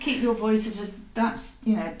Keep your voice at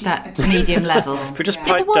that medium level. If we just Yeah,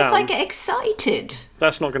 pipe but what if down, I get excited?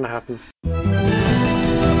 that's not going to happen.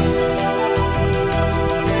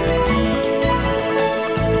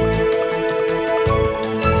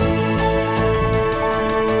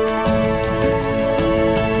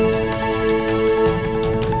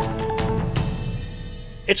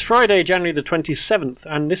 It's Friday, January the 27th,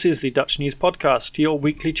 and this is the Dutch News Podcast, your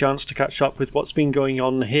weekly chance to catch up with what's been going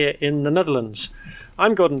on here in the Netherlands.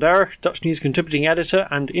 I'm Gordon Darragh, Dutch News contributing editor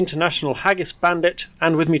and international haggis bandit,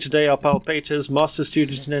 and with me today are Paul Peters, master's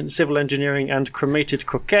student in civil engineering and cremated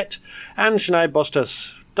croquette, and Shania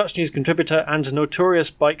Bostas, Dutch News contributor and notorious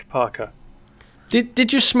bike parker.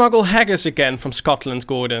 Did you smuggle haggis again from Scotland,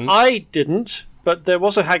 Gordon? I didn't. But there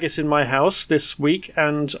was a haggis in my house this week,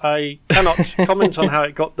 and I cannot comment on how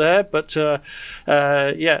it got there. But but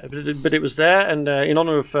it was there, and in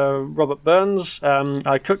honour of Robert Burns,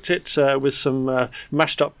 I cooked it with some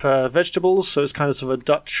mashed up vegetables. So it's kind of sort of a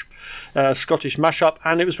Dutch Scottish mashup,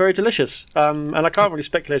 and it was very delicious. And I can't really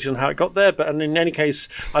speculate on how it got there, but in any case,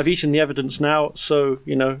 I've eaten the evidence now, so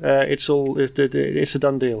it's a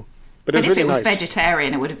done deal. But if really it was nice.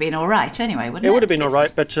 Vegetarian, it would have been all right anyway, wouldn't it? It would have been all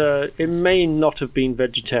right, but it may not have been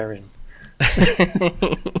vegetarian.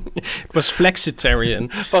 It was flexitarian.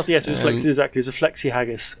 But yes, it was flexi, exactly. It was a flexi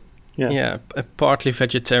haggis. Yeah, partly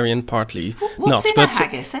vegetarian, partly What's not. in a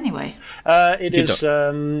haggis anyway?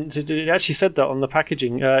 It actually said that on the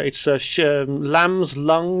packaging. It's lamb's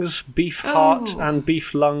lungs, beef heart, and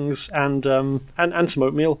beef lungs, and some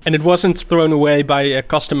oatmeal. And it wasn't thrown away by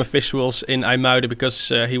custom officials in IJmuiden because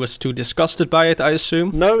he was too disgusted by it, I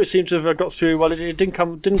assume. No, it seemed to have got through. Well, it didn't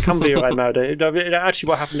come via IJmuiden. Actually,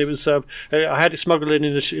 what happened? It was I had it smuggled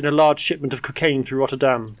in a large shipment of cocaine through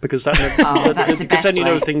Rotterdam because that's the best then you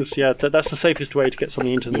know way. things. Yeah, that's the safest way to get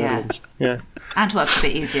something into the Netherlands. Yeah. Antwerp's a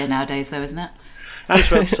bit easier nowadays, though, isn't it?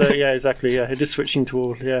 Antwerp's, yeah, exactly. Yeah, it is switching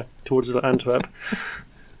towards Antwerp.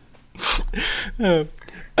 And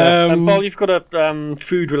Paul, you've got a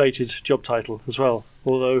food-related job title as well,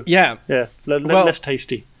 although less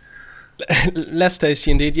tasty. Less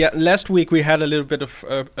tasty indeed. Yeah, last week we had a little bit of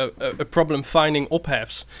a problem finding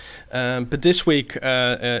ophefs, but this week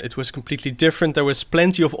it was completely different. There was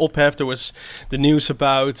plenty of ophef. There was the news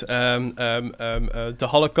about the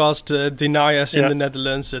Holocaust deniers in the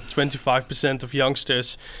Netherlands. That 25% of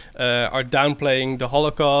youngsters are downplaying the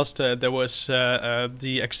Holocaust. There was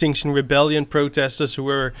the Extinction Rebellion protesters who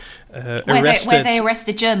were arrested. Where they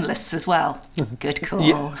arrested journalists as well. Good call.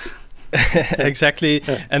 Yeah. Exactly,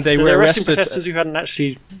 and they were arresting arrested. Protesters who hadn't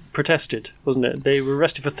actually protested, wasn't it? They were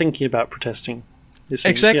arrested for thinking about protesting.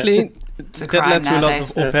 Exactly, that led to a lot of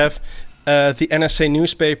ophef. The NRC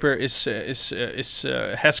newspaper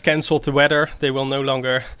has cancelled the weather. They will no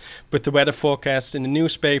longer put the weather forecast in the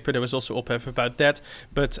newspaper. There was also ophef about that.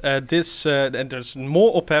 But and there's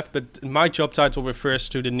more ophef. But my job title refers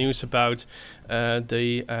to the news about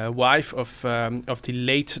the wife of the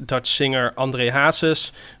late Dutch singer André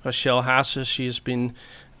Hazes, Rachel Hazes. She has been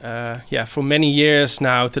for many years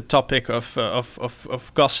now the topic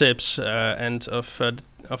of gossips and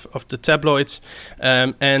of the tabloids,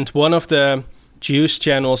 and one of the Juice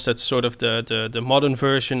channels, that's sort of the modern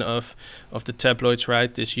version of the tabloids,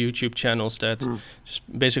 right? These YouTube channels that just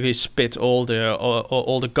basically spit all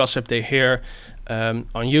the gossip they hear on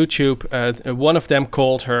YouTube. One of them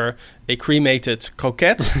called her a cremated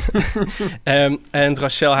coquette, and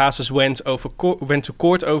Rachel Hazes went to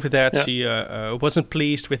court over that. Yeah. She wasn't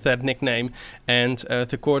pleased with that nickname, and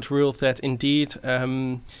the court ruled that indeed.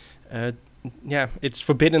 It's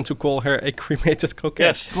forbidden to call her a cremated coquette.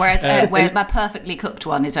 Yes. Whereas where my perfectly cooked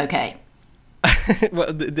one is okay.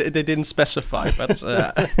 Well, they didn't specify, but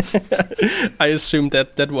I assumed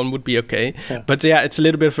that one would be okay. Yeah. But yeah, it's a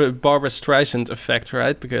little bit of a Barbra Streisand effect,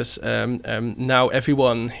 right? Because now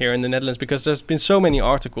everyone here in the Netherlands, because there's been so many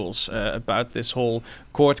articles about this whole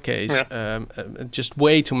court case, just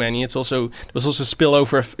way too many. There was also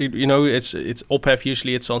spillover. It's ophef.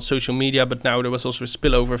 Usually it's on social media, but now there was also a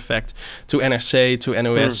spillover effect to NRC, to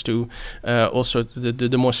NOS, to also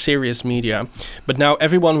the more serious media. But now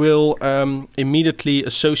everyone will immediately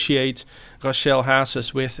associate Rachel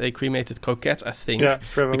Hazes with a cremated coquette, I think,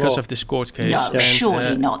 because of this court case. No,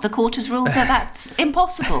 surely not. The court has ruled that that's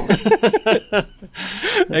impossible.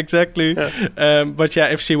 Exactly. Yeah. But yeah,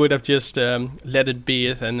 if she would have just let it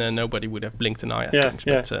be, then nobody would have blinked an eye, I think.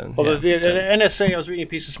 But, although the NSA, I was reading a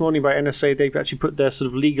piece this morning by NSA, they've actually put their sort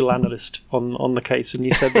of legal analyst on the case, and he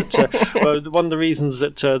said that one of the reasons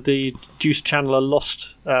that the Juice channeler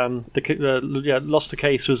lost the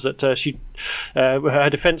case was that her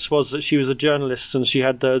defence was that she was a journalist and she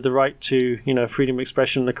had the right to, freedom of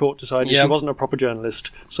expression. The court decided she wasn't a proper journalist,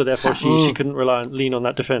 so therefore she couldn't lean on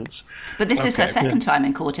that defence. But this is her second time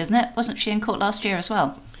in court, isn't it? Wasn't she in court last year as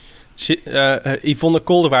well? Yvonne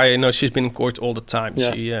Kolderweijer, she's been in court all the time.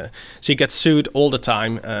 Yeah. She gets sued all the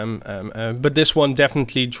time. But this one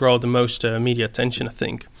definitely drew the most media attention, I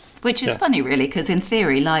think. Which is funny, really, because in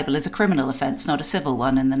theory, libel is a criminal offence, not a civil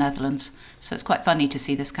one in the Netherlands. So it's quite funny to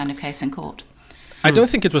see this kind of case in court. I don't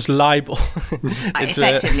think it was libel.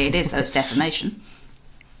 Effectively, it is, though, it's defamation.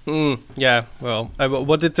 Yeah, well,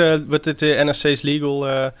 what did the NRC's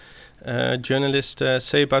legal journalist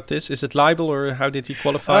say about this? Is it libel, or how did he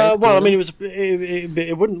qualify it? Well, I mean,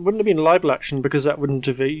 it wouldn't have been a libel action, because that wouldn't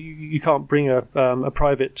have. You can't bring a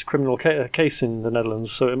private criminal case in the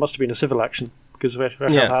Netherlands, so it must have been a civil action, because Rachel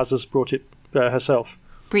Hazes brought it herself.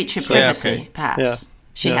 Breach of privacy, perhaps. Yeah.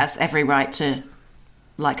 She has every right to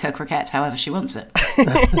like her croquette however she wants it.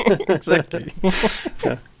 Exactly.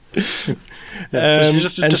 So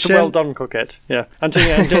she's just a well done coquette,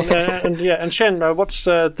 And Shen, what's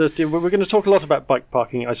we're going to talk a lot about bike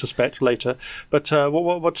parking, I suspect, later. But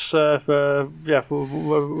what's the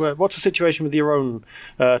situation with your own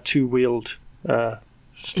two-wheeled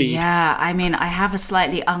steed? Yeah, I mean, I have a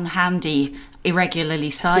slightly unhandy,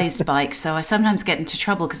 irregularly sized bike, so I sometimes get into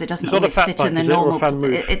trouble because it doesn't always fit in the normal.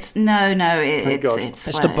 It's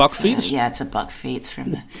the buck feet. It's a buck feet. It's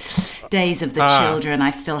from the days of the children.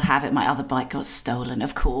 I still have it. My other bike got stolen.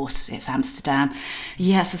 Of course, it's Amsterdam.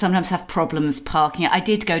 Yeah, so sometimes have problems parking it. I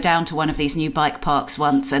did go down to one of these new bike parks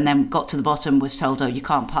once, and then got to the bottom, was told, "Oh, you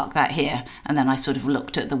can't park that here." And then I sort of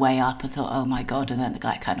looked at the way up and thought, "Oh my God!" And then the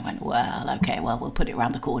guy kind of went, "Well, okay, we'll put it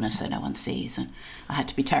around the corner so no one sees." And I had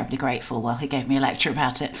to be terribly grateful. Well, he gave me a lecture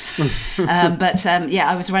about it.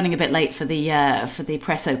 I was running a bit late for the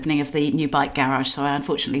press opening of the new bike garage, so I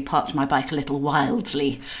unfortunately parked my bike a little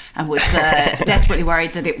wildly and was desperately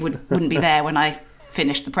worried that it wouldn't be there when I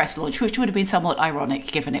finished the press launch, which would have been somewhat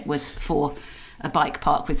ironic given it was for a bike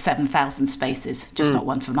park with 7,000 spaces, just not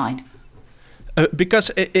one for mine. Because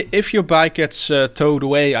if your bike gets towed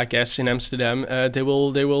away, I guess in Amsterdam, they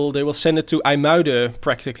will send it to IJmuiden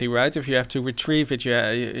practically, right? If you have to retrieve it,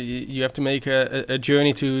 you have to make a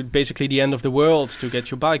journey to basically the end of the world to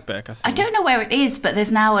get your bike back. I think. I don't know where it is, but there's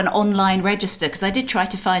now an online register, because I did try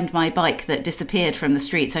to find my bike that disappeared from the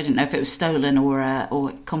streets. I didn't know if it was stolen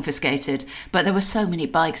or confiscated, but there were so many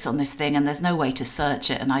bikes on this thing, and there's no way to search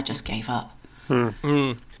it, and I just gave up. So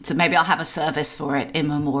maybe I'll have a service for it in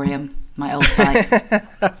memoriam. My old bike.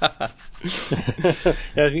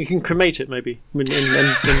 You can cremate it, maybe. No,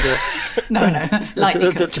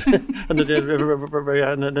 lightly cooked. And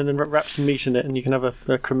then wrap some meat in it, and you can have a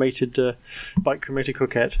cremated bike cremated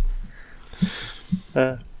coquette.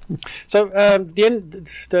 This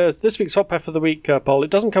week's Hot Path of the Week poll. It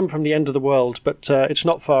doesn't come from the end of the world, but it's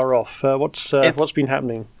not far off. What's been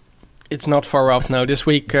happening? It's not far off now. This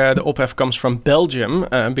week, the ophef comes from Belgium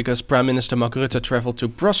because Prime Minister Mark Rutte traveled to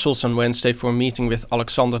Brussels on Wednesday for a meeting with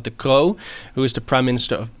Alexander De Croo, who is the Prime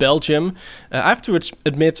Minister of Belgium. I have to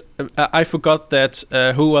admit, I forgot that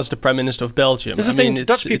who was the Prime Minister of Belgium. This is the thing,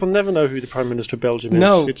 Dutch people never know who the Prime Minister of Belgium is.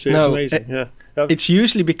 No, it's amazing. It's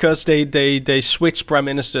usually because they switch Prime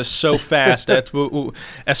Ministers so fast that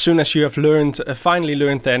as soon as you have finally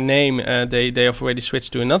learned their name, they have already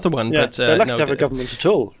switched to another one. Yeah, but they're lucky to have a government at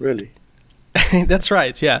all, really. That's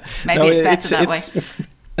right. Yeah. Maybe it's better that way.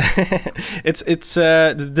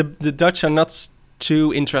 The Dutch are not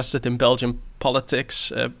too interested in Belgian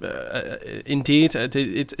politics. Indeed,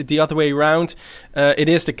 the other way around, it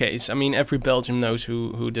is the case. I mean, every Belgian knows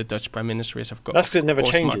who the Dutch Prime Minister is. Of course, that's because it never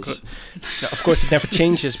changes. Of course, it never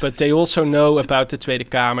changes. But they also know about the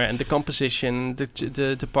Tweede Kamer and the composition,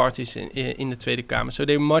 the parties in the Tweede Kamer. So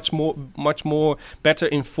they're much more better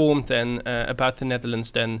informed than about the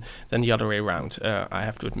Netherlands than the other way around. I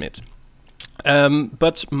have to admit.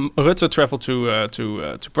 But Rutte traveled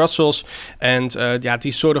to Brussels, and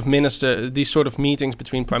these sort of meetings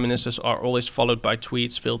between prime ministers are always followed by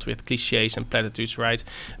tweets filled with cliches and platitudes, right?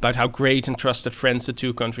 About how great and trusted friends the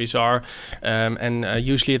two countries are, and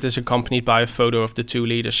usually it is accompanied by a photo of the two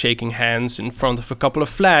leaders shaking hands in front of a couple of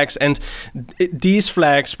flags. And these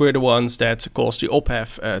flags were the ones that caused the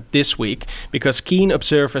ophef this week, because keen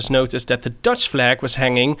observers noticed that the Dutch flag was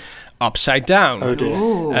hanging upside down. Oh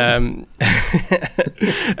dear.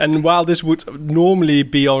 And while this would normally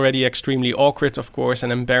be already extremely awkward, of course,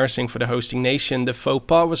 and embarrassing for the hosting nation, the faux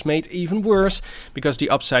pas was made even worse because the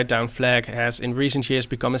upside down flag has in recent years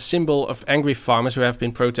become a symbol of angry farmers who have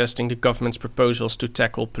been protesting the government's proposals to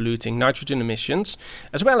tackle polluting nitrogen emissions,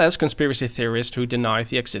 as well as conspiracy theorists who deny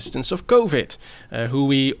the existence of COVID, who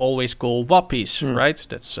we always call wappies, right?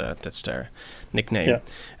 That's their nickname. Yeah.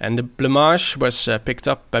 And the blamage was picked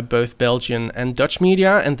up by both Belgian and Dutch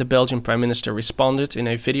media, and the Belgian Prime Minister responded in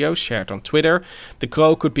a video shared on Twitter. De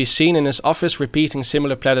Croo could be seen in his office repeating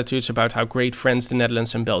similar platitudes about how great friends the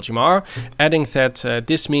Netherlands and Belgium are, adding that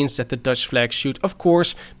this means that the Dutch flag should, of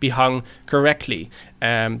course, be hung correctly.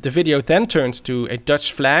 The video then turned to a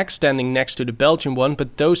Dutch flag standing next to the Belgian one,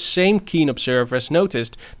 but those same keen observers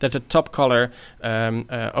noticed that the top color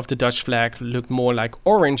of the Dutch flag looked more like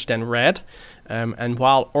orange than red. And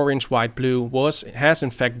while orange, white, blue has in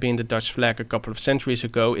fact been the Dutch flag a couple of centuries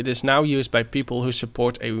ago, it is now used by people who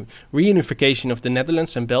support a reunification of the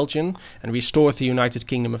Netherlands and Belgium and restore the United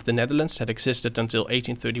Kingdom of the Netherlands that existed until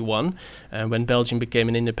 1831, when Belgium became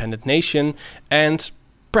an independent nation. And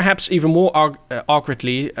perhaps even more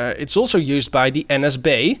awkwardly, it's also used by the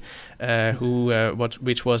NSB,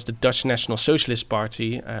 which was the Dutch National Socialist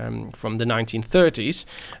Party from the 1930s.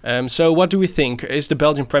 So what do we think? Is the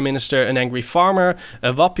Belgian Prime Minister an angry farmer,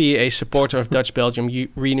 a wappie, a supporter of Dutch-Belgium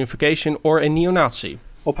reunification, or a neo-Nazi?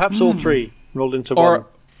 Or perhaps all three rolled into one.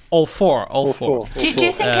 All four. Do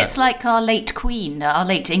you think it's like our late Queen, our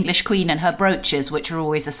late English Queen and her brooches, which are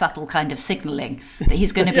always a subtle kind of signalling that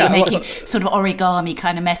he's going to be making sort of origami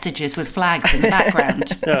kind of messages with flags in the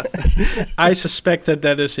background? I suspect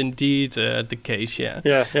that is indeed the case, yeah.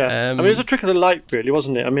 Yeah. I mean, it was a trick of the light, really,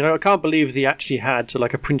 wasn't it? I mean, I can't believe he actually had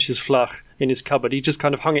like a Prince's flag in his cupboard. He just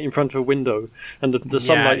kind of hung it in front of a window and the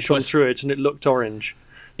sunlight shone through it and it looked orange.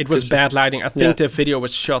 It was bad lighting. I think the video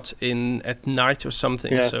was shot at night or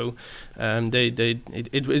something. Yeah. So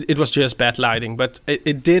it was just bad lighting, but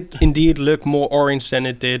it did indeed look more orange than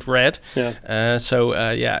it did red. Yeah.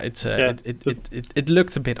 It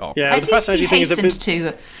looked a bit awkward. Yeah. At least he hastened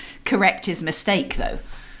to correct his mistake, though.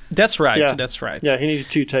 That's right. Yeah. That's right. Yeah, he needed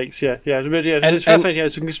 2 takes. But it's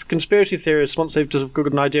fascinating. Conspiracy theorists, once they've just got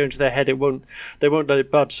an idea into their head, they won't let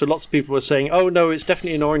it budge. So lots of people were saying, "Oh no, it's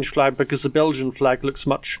definitely an orange flag because the Belgian flag looks a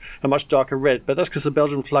much darker red." But that's because the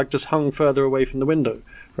Belgian flag just hung further away from the window,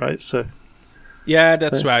 right? So. Yeah,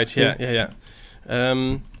 that's right. Yeah.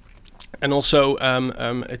 And also,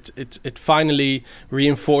 it finally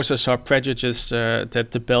reinforces our prejudice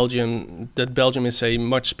that Belgium is a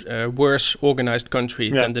much worse organized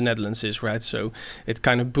country than the Netherlands is, right? So it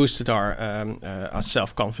kind of boosted our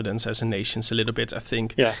self-confidence as a nation a little bit, I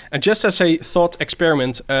think. Yeah. And just as a thought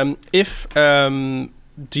experiment, if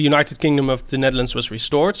the United Kingdom of the Netherlands was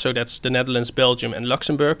restored, so that's the Netherlands, Belgium and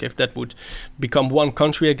Luxembourg, if that would become one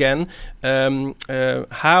country again,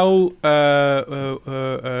 how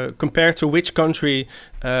compared to which country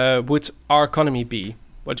would our economy be?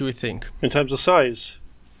 What do we think? In terms of size?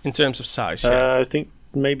 In terms of size, yeah. I think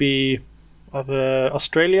maybe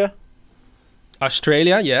Australia.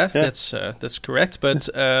 Australia, that's correct. But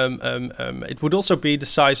it would also be the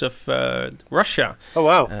size of Russia. Oh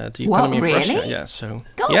wow! The economy of Russia, yeah. So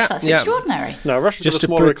gosh, that's extraordinary. No, Russia's got a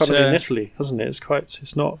smaller economy than Italy, hasn't it?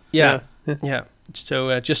 It's not. Yeah.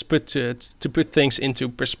 So just to put things into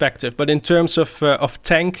perspective, but in terms of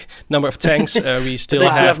number of tanks, we still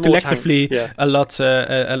have collectively a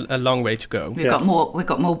long way to go. We've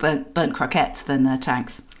got more burnt croquettes than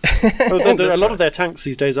tanks. A lot of their tanks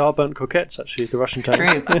these days are burnt croquettes. Actually, the Russian tanks.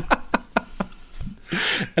 True.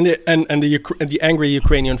 and the angry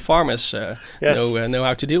Ukrainian farmers know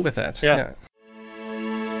how to deal with that. Yeah.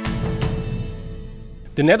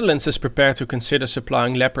 The Netherlands is prepared to consider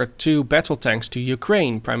supplying Leopard 2 battle tanks to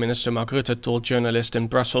Ukraine, Prime Minister Mark Rutte told journalists in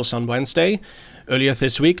Brussels on Wednesday. Earlier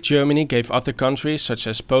this week, Germany gave other countries, such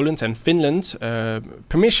as Poland and Finland,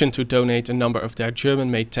 permission to donate a number of their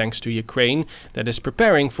German-made tanks to Ukraine that is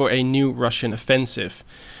preparing for a new Russian offensive.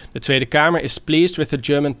 The Tweede Kamer is pleased with the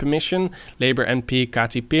German permission. Labour MP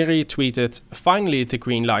Kati Piri tweeted, "Finally the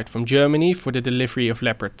green light from Germany for the delivery of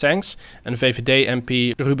Leopard tanks." And VVD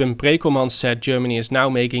MP Ruben Brekelmans said Germany is now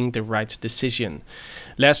making the right decision.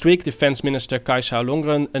 Last week, Defence Minister Kajsa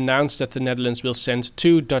Ollongren announced that the Netherlands will send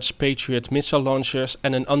 2 Dutch Patriot missile launchers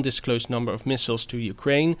and an undisclosed number of missiles to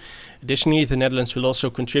Ukraine. Additionally, the Netherlands will also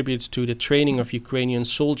contribute to the training of Ukrainian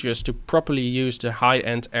soldiers to properly use the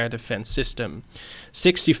high-end air defence system.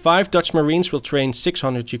 65 5 Dutch Marines will train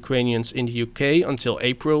 600 Ukrainians in the UK until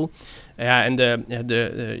April. And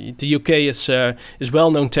the UK is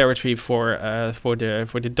well-known territory for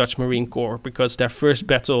the Dutch Marine Corps, because their first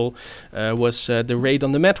battle was the raid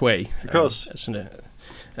on the Medway. Of course,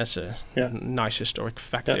 that's a nice historic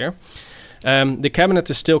fact here. The cabinet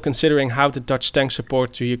is still considering how the Dutch tank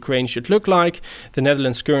support to Ukraine should look like. The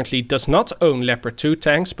Netherlands currently does not own Leopard 2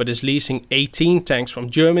 tanks, but is leasing 18 tanks from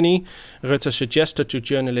Germany. Rutte suggested to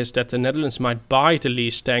journalists that the Netherlands might buy the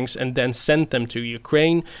leased tanks and then send them to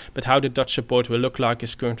Ukraine. But how the Dutch support will look like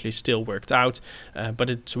is currently still worked out. But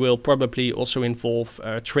it will probably also involve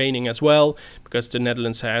training as well, because the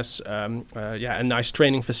Netherlands has a nice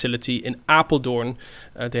training facility in Apeldoorn.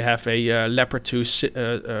 They have a Leopard 2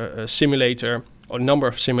 simulator, or a number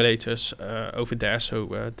of simulators over there,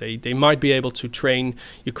 so they might be able to train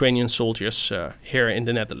Ukrainian soldiers here in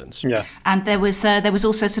the Netherlands. Yeah, and there was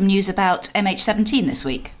also some news about MH17 this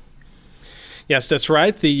week. Yes, that's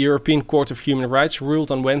right. The European Court of Human Rights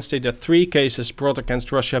ruled on Wednesday that 3 cases brought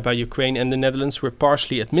against Russia by Ukraine and the Netherlands were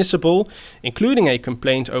partially admissible, including a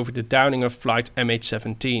complaint over the downing of flight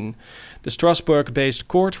MH17. The Strasbourg-based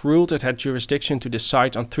court ruled it had jurisdiction to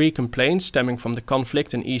decide on 3 complaints stemming from the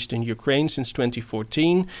conflict in eastern Ukraine since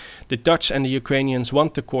 2014. The Dutch and the Ukrainians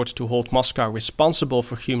want the court to hold Moscow responsible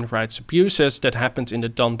for human rights abuses that happened in the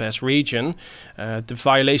Donbas region. The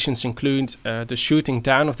violations include the shooting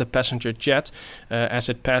down of the passenger jet as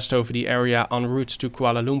it passed over the area en route to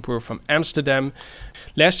Kuala Lumpur from Amsterdam.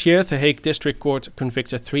 Last year, the Hague District Court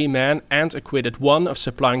convicted 3 men and acquitted 1 of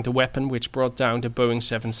supplying the weapon which brought down the Boeing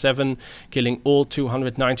 77, killing all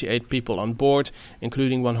 298 people on board,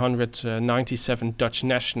 including 197 Dutch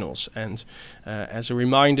nationals. And as a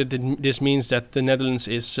reminder, this means that the Netherlands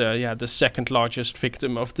is the second largest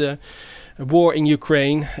victim of the war in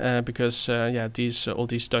Ukraine, because all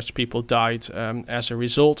these Dutch people died as a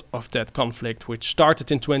result of that conflict, which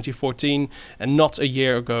started in 2014 and not a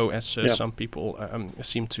year ago, as some people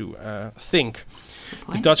seem to think.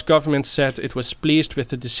 The Dutch government said it was pleased with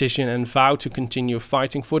the decision and vowed to continue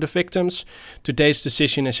fighting for the victims. Today's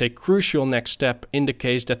decision is a crucial next step in the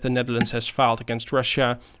case that the Netherlands has filed against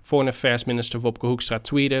Russia. Foreign Affairs Minister Wopke Hoekstra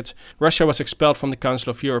tweeted, "Russia was expelled from the Council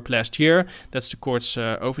of Europe last year. That's the court's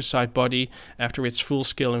oversight body after its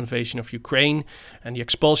full-scale invasion of Ukraine. And the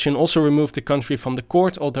expulsion also removed the country from the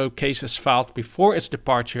court, although cases filed before its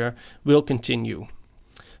departure will continue."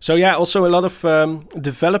 So also a lot of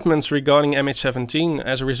developments regarding MH17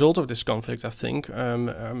 as a result of this conflict, I think.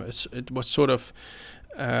 It was sort of,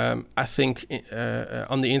 I think,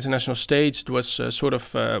 on the international stage, it was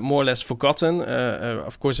more or less forgotten.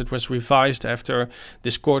 Of course, it was revised after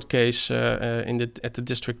this court case at the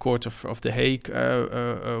District Court of The Hague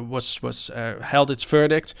was held its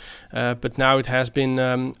verdict. But now it has been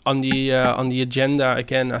on the agenda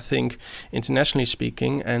again, I think, internationally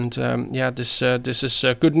speaking. And this is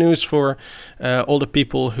good news for all the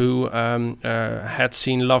people who had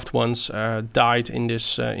seen loved ones died in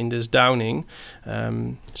this downing.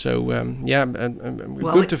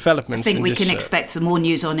 Good developments. I think we can expect some more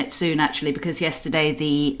news on it soon, actually, because yesterday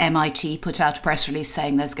the MIT put out a press release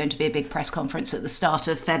saying there's going to be a big press conference at the start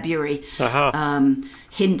of February,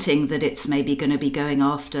 hinting that it's maybe going to be going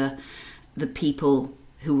after the people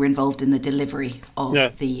who were involved in the delivery of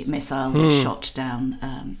the missile that shot down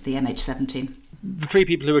the MH17. The 3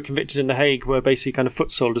 people who were convicted in The Hague were basically kind of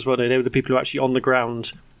foot soldiers, weren't they? They were the people who were actually on the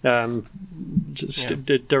ground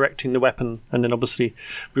directing the weapon, and then obviously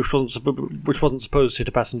which wasn't supposed to hit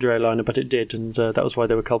a passenger airliner, but it did, and that was why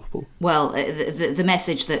they were culpable. Well, the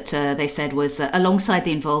message that they said was that alongside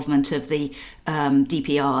the involvement of the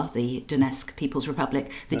DPR, the Donetsk People's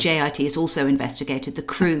Republic, the JIT has also investigated the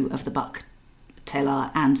crew of the Buk Telar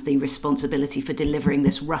and the responsibility for delivering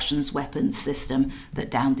this Russian's weapons system that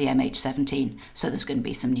downed the MH17. So there's going to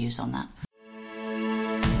be some news on that.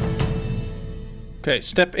 Okay,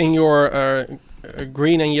 step in your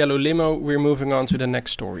green and yellow limo. We're moving on to the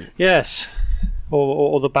next story. Yes,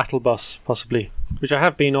 or the battle bus, possibly, which I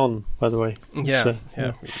have been on, by the way.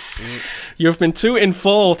 You've been too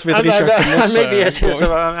involved with Richard de Mos.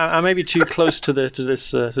 I may be too close to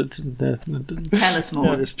this. Tell us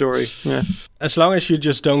more. This story. Yeah. As long as you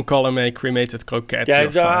just don't call him a cremated croquette.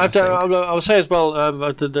 I'll say as well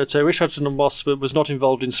that Richard de Mos was not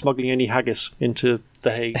involved in smuggling any haggis into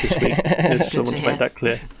The Hague this week. I just want to make that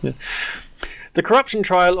clear. Yeah. The corruption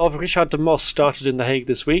trial of Richard de Mos started in The Hague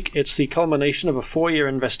this week. It's the culmination of a 4-year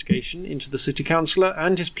investigation into the city councillor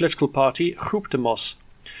and his political party, Groep de Mos.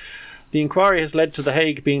 The inquiry has led to The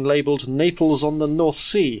Hague being labelled Naples on the North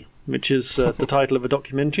Sea, which is the title of a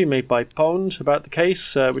documentary made by Pound about the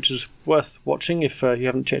case, which is worth watching if you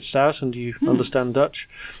haven't checked it out and you understand Dutch.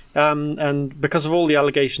 And because of all the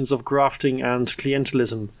allegations of grafting and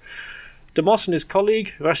clientelism. De Mos and his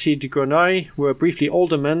colleague, Rachid Grenouille, were briefly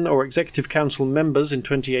aldermen or executive council members in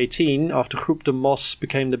 2018 after Groep de Mos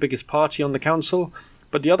became the biggest party on the council,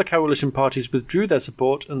 but the other coalition parties withdrew their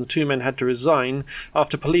support and the two men had to resign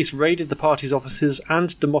after police raided the party's offices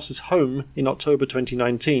and De Mos's home in October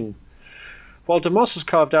 2019. While De Mos has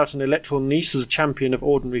carved out an electoral niche as a champion of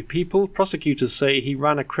ordinary people, prosecutors say he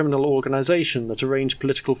ran a criminal organisation that arranged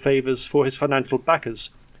political favours for his financial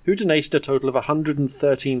backers, who donated a total of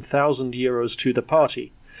 €113,000 to the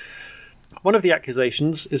party. One of the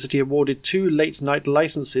accusations is that he awarded 2 late-night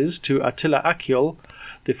licences to Attila Akiol,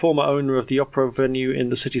 the former owner of the opera venue in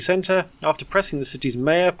the city centre, after pressing the city's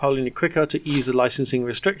mayor, Pauline Krikker, to ease the licensing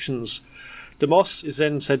restrictions. De Mos is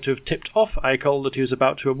then said to have tipped off Akiol that he was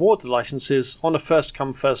about to award the licences on a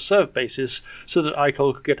first-come, first-served basis so that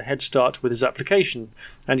Akiol could get a head start with his application,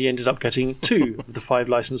 and he ended up getting 2 of the 5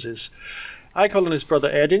 licences. Akiol and his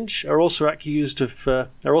brother Erdinch are also accused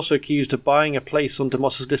of buying a place on De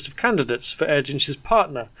Mos's list of candidates for Erdinch's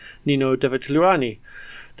partner, Nino Davutoglu.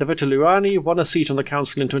 Davutoglu won a seat on the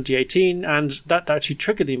council in 2018, and that actually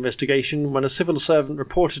triggered the investigation when a civil servant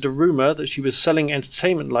reported a rumour that she was selling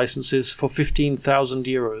entertainment licences for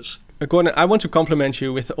 €15,000. Gordon, I want to compliment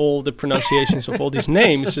you with all the pronunciations of all these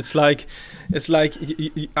names. It's like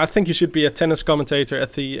I think you should be a tennis commentator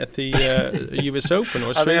at the US Open or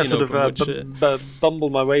Australian Open. I bumble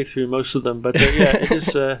my way through most of them, but it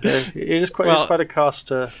is quite a cast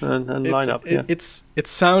and lineup. It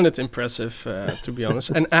sounded impressive, to be honest.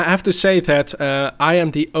 And I have to say that I am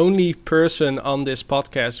the only person on this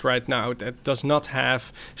podcast right now that does not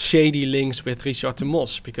have shady links with Richard de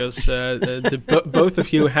Mos, because both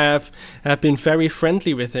of you have been very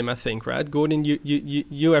friendly with him, I think, right? Gordon,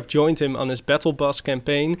 you have joined him on his Battle Bus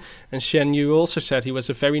campaign, and Shen, you also said he was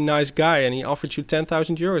a very nice guy and he offered you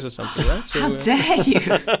 €10,000 or something, right? So, how dare you?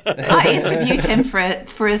 I interviewed him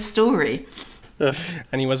for a story.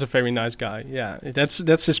 And he was a very nice guy. Yeah,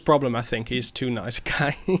 that's his problem. I think he's too nice a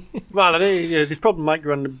guy. Well, I think his problem might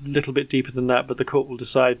run a little bit deeper than that, but the court will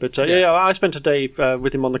decide. But I spent a day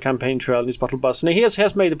with him on the campaign trail in his Battle Bus, and he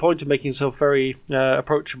has made the point of making himself very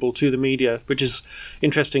approachable to the media, which is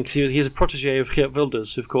interesting because he's a protege of Geert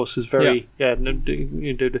Wilders, who of course is very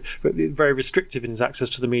very restrictive in his access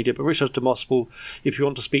to the media. But Richard de Mos will, if you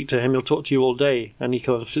want to speak to him, he'll talk to you all day, and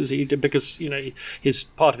because his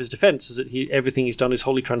part of his defence is that everything he's done is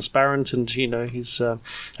wholly transparent, and he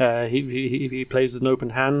plays with an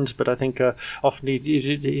open hand. But I think often he's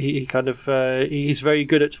very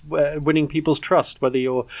good at winning people's trust, whether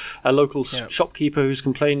you're a local shopkeeper who's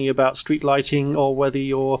complaining about street lighting, or whether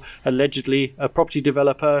you're allegedly a property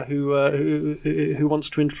developer who wants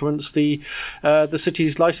to influence the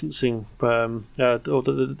city's licensing or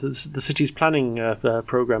the city's planning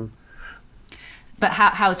program. But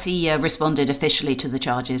how's he responded officially to the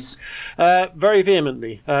charges? Very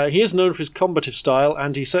vehemently. He is known for his combative style,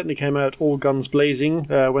 and he certainly came out all guns blazing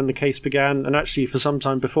when the case began, and actually for some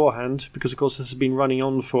time beforehand, because of course this has been running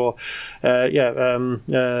on for over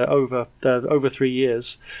 3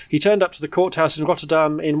 years. He turned up to the courthouse in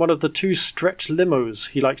Rotterdam in one of the 2 stretch limos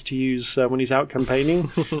he likes to use when he's out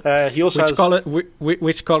campaigning. He also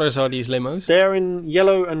which colours are these limos? They're in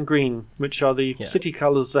yellow and green, which are the city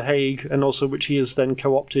colours of The Hague, and also which he is then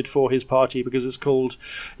co-opted for his party, because it's called,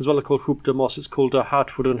 as well as called Groep de Mos, it's called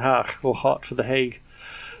Hart voor Den Haag, or Heart for The Hague.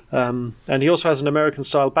 And he also has an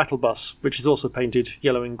American-style battle bus, which is also painted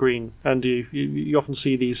yellow and green. And you often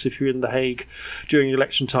see these if you're in The Hague during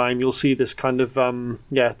election time. You'll see this kind of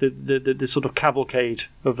the sort of cavalcade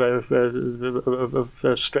of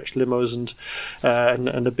stretched limos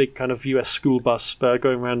and a big kind of US school bus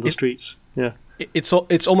going around the streets. Yeah. It's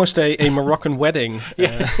almost a Moroccan wedding.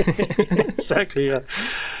 Yeah, exactly. Yeah.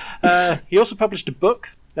 He also published a book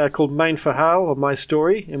called Mijn Verhaal, or My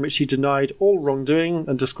Story, in which he denied all wrongdoing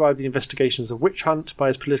and described the investigation as a witch hunt by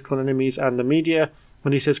his political enemies and the media.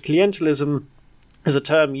 When he says clientelism is a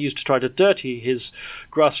term used to try to dirty his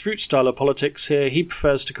grassroots style of politics, here he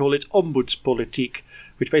prefers to call it ombudspolitiek,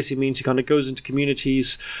 which basically means he kind of goes into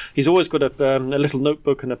communities. He's always got a little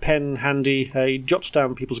notebook and a pen handy. He jots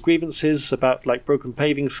down people's grievances about like broken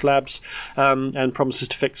paving slabs and promises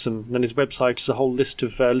to fix them. And then his website is a whole list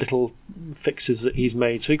of little fixes that he's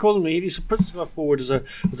made. So he puts himself forward as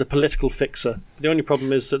a political fixer. The only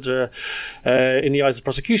problem is that in the eyes of the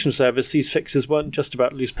prosecution service, these fixes weren't just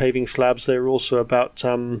about loose paving slabs. They were also about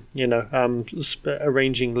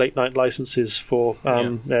arranging late night licenses for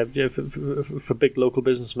big local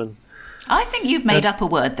businessmen. I think you've made up a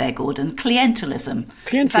word there, Gordon. Clientelism.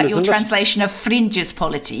 Is that your translation of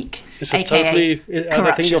Fringespolitik? It's totally.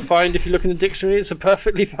 I think you'll find if you look in the dictionary, it's a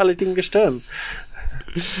perfectly valid English term.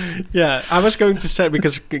 Yeah, I was going to say,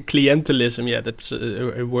 because clientelism, that's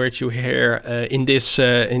a word you hear in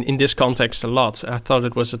this context a lot. I thought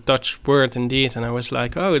it was a Dutch word indeed, and I was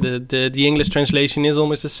like, oh, the English translation is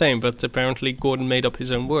almost the same, but apparently Gordon made up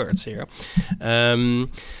his own words here.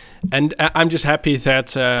 And I'm just happy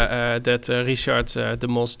that Richard de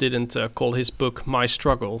Mos didn't call his book "My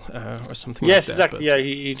Struggle" or something. Yes, like that. Exactly. Yeah,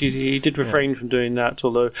 he did refrain from doing that.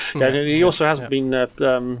 Although he also hasn't been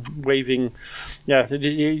waving. Yeah,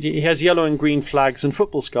 he has yellow and green flags and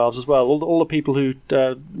football scarves as well. All the people who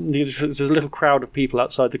there's a little crowd of people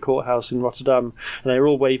outside the courthouse in Rotterdam, and they're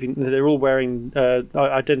all waving. They're all wearing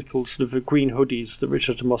identical sort of green hoodies that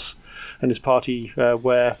Richard de Mos and his party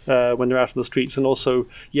wear when they're out on the streets, and also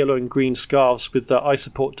yellow and green scarves with "I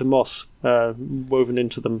support de Mos" woven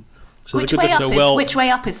into them. So which way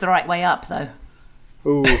up is the right way up, though?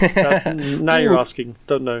 Ooh, now you're asking.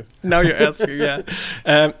 Don't know. Now you're asking, yeah.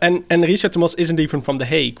 And Richard de Mos isn't even from The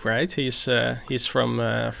Hague, right? He's from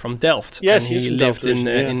Delft. Yes, and he lived Delft,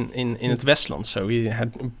 in het Westland, so he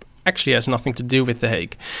actually has nothing to do with The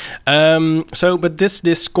Hague. But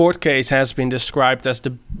this court case has been described as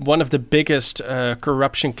one of the biggest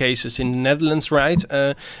corruption cases in the Netherlands, right?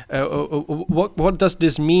 What does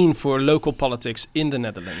this mean for local politics in the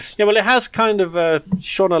Netherlands? Yeah, well, it has kind of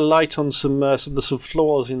shone a light on some of the sort of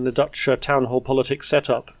flaws in the Dutch town hall politics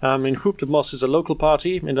setup. Groep de Mos is a local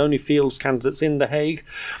party. It only fields candidates in The Hague.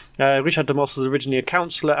 Richard de Mos was originally a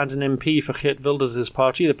councillor and an MP for Geert Wilders'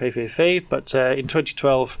 party, the PVV, but in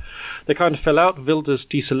 2012 they kind of fell out. Wilders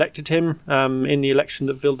deselected him in the election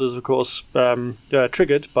that Wilders, of course,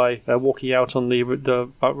 triggered by walking out on the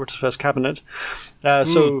Rutte's first cabinet.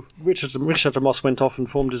 So Richard de Mos went off and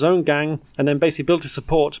formed his own gang, and then basically built his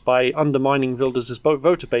support by undermining Wilders'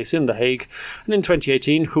 voter base in The Hague. And in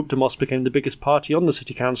 2018, Groep de Mos became the biggest party on the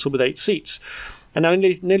city council with 8 seats. And now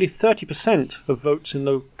nearly 30% of votes in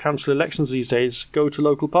the council elections these days go to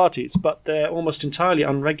local parties, but they're almost entirely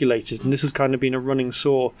unregulated. And this has kind of been a running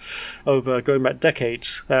sore over going back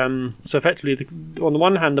decades. So effectively, on the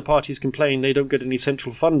one hand, the parties complain they don't get any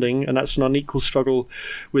central funding, and that's an unequal struggle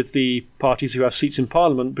with the parties who have seats in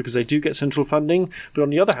parliament because they do get central funding. But on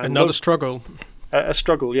the other hand... Another struggle. A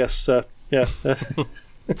struggle, yes. Yeah.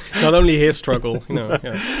 Not only his struggle,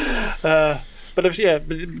 yeah. But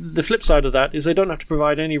the flip side of that is they don't have to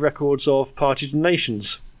provide any records of party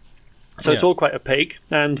donations. So it's all quite opaque,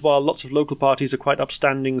 and while lots of local parties are quite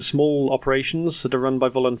upstanding small operations that are run by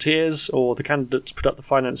volunteers or the candidates put up the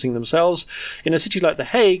financing themselves, in a city like The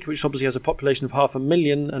Hague, which obviously has a population of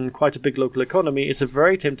 500,000 and quite a big local economy, it's a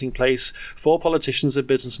very tempting place for politicians and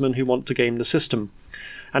businessmen who want to game the system.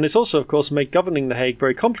 And it's also, of course, made governing The Hague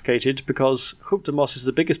very complicated because Groep de Mos is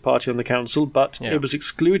the biggest party on the council, but it was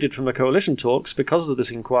excluded from the coalition talks because of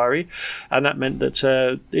this inquiry, and that meant that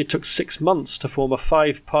it took 6 months to form a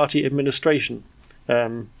 5-party administration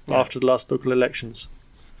after the last local elections.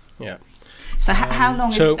 Yeah. So how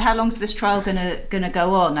long is this trial going to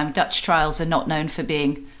go on? I mean, Dutch trials are not known for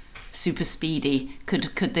being super speedy.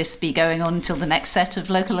 Could this be going on until the next set of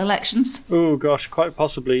local elections? Oh gosh, quite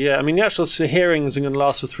possibly, yeah. I mean, the actual hearings are going to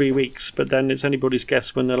last for 3 weeks, but then it's anybody's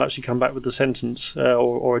guess when they'll actually come back with the sentence,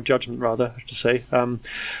 or a judgment rather, I have to say.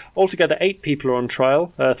 Altogether, 8 people are on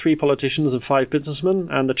trial, 3 politicians and 5 businessmen,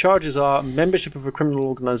 and the charges are membership of a criminal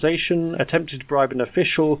organisation, attempted to bribe an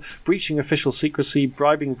official, breaching official secrecy,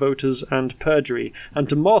 bribing voters, and perjury. And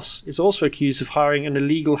de Mos is also accused of hiring an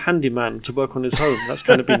illegal handyman to work on his home. That's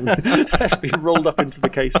kind of been that's been rolled up into the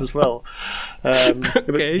case as well.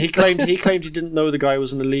 Okay. He claimed he didn't know the guy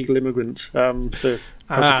was an illegal immigrant. The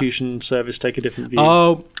prosecution service take a different view.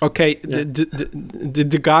 Oh, okay. Yeah.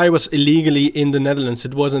 The guy was illegally in the Netherlands.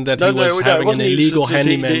 It wasn't that he was having an illegal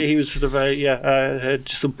handyman. He was sort of had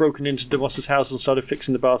just broken into de Mos's house and started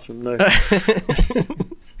fixing the bathroom. No.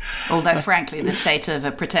 Although, frankly, the state of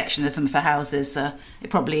protectionism for houses, it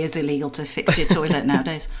probably is illegal to fix your toilet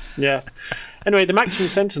nowadays. Yeah. Anyway, the maximum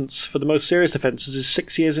sentence for the most serious offences is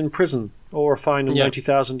 6 years in prison or a fine of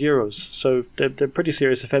 €90,000. So they're pretty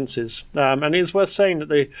serious offences. And it is worth saying that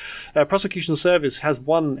the prosecution service has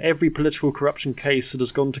won every political corruption case that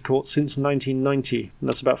has gone to court since 1990. And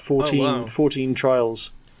that's about 14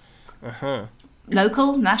 trials. Uh-huh.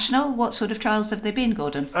 Local, national? What sort of trials have they been,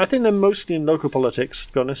 Gordon? I think they're mostly in local politics,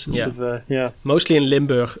 to be honest. Mostly in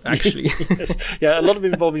Limburg, actually. Yes. Yeah, a lot of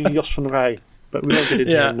it involving Jos van Rij, but we won't get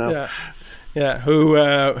into him now. Yeah,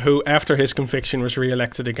 who after his conviction was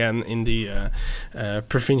re-elected again in the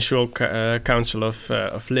provincial council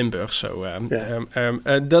of Limburg. So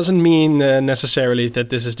it doesn't mean necessarily that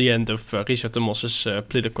this is the end of Richard de Mos's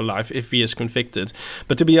political life if he is convicted.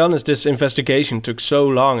 But to be honest, this investigation took so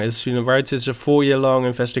long. It's a 4-year-long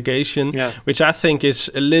investigation, which I think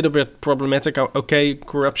is a little bit problematic. Okay,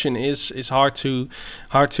 corruption is hard to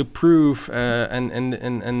prove, and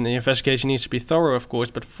the investigation needs to be thorough, of course.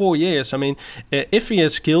 But 4 years, I mean. If he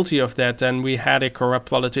is guilty of that, then we had a corrupt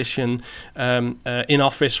politician in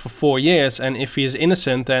office for 4 years, and if he is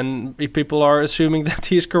innocent, then people are assuming that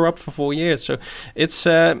he is corrupt for 4 years. So it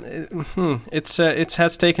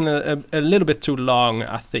has taken a little bit too long,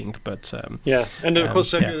 I think. But and of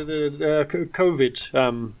course, COVID,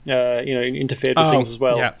 interfered with things as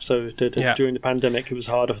well. Yeah. So during the pandemic, it was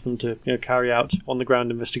harder for them to carry out on the ground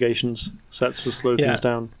investigations. So that's to slow things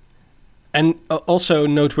down. And also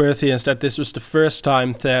noteworthy is that this was the first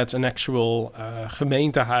time that an actual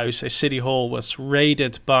gemeentehuis, a city hall, was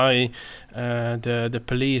raided by the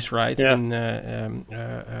police, right? Yeah. In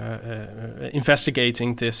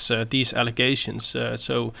investigating these allegations.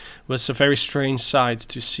 So it was a very strange sight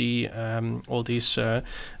to see all these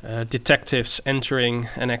detectives entering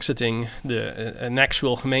and exiting an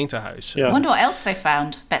actual gemeentehuis. I wonder what else they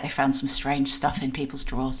found. Bet they found some strange stuff in people's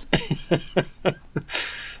drawers.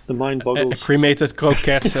 The mind boggles. A cremated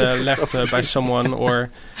croquette left by someone, or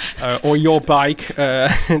your bike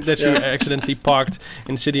that you accidentally parked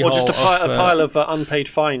in City Hall. Or just a pile of unpaid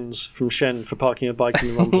fines from Shen for parking a bike in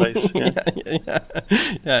the wrong place.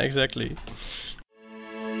 Yeah, exactly.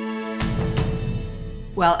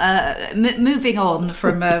 Well, moving on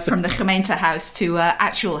from the gemeentehuis to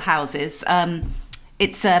actual houses.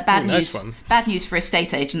 It's bad news. Nice. Bad news for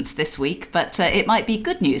estate agents this week, but it might be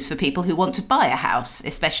good news for people who want to buy a house,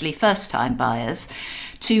 especially first-time buyers.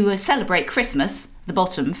 To celebrate Christmas, the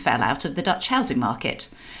bottom fell out of the Dutch housing market.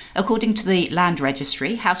 According to the Land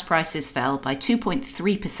Registry, house prices fell by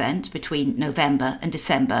 2.3% between November and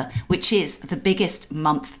December, which is the biggest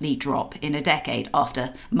monthly drop in a decade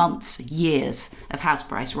after years of house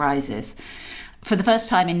price rises. For the first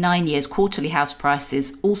time in 9 years, quarterly house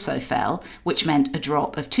prices also fell, which meant a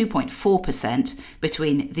drop of 2.4%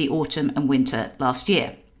 between the autumn and winter last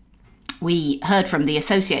year. We heard from the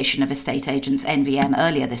Association of Estate Agents, NVM,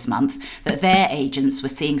 earlier this month that their agents were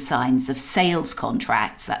seeing signs of sales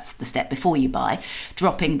contracts, that's the step before you buy,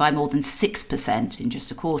 dropping by more than 6% in just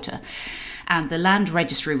a quarter. And the Land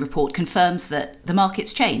Registry report confirms that the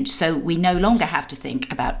market's changed, so we no longer have to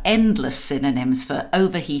think about endless synonyms for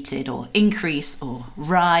overheated or increase or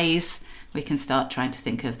rise. We can start trying to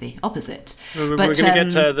think of the opposite. We're going to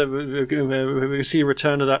get we see a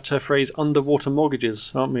return of that phrase underwater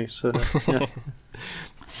mortgages, aren't we? So, yeah.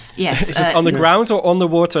 Yes. Is it on the ground or on the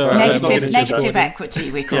water? Negative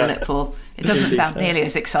equity, we call it, Paul. It doesn't sound nearly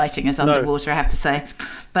as exciting as underwater, I have to say.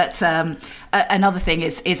 But another thing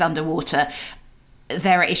is underwater.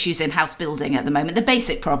 There are issues in house building at the moment. The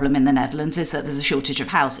basic problem in the Netherlands is that there's a shortage of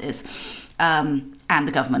houses. And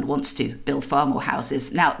the government wants to build far more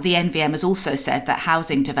houses. Now, the NVM has also said that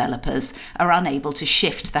housing developers are unable to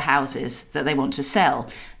shift the houses that they want to sell.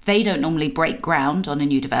 They don't normally break ground on a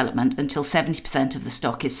new development until 70% of the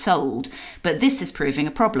stock is sold. But this is proving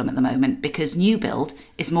a problem at the moment because new build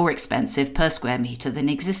is more expensive per square metre than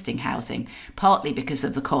existing housing, partly because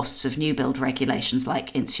of the costs of new build regulations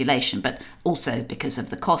like insulation, but also because of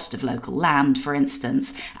the cost of local land, for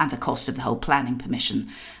instance, and the cost of the whole planning permission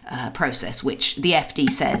process, which the FD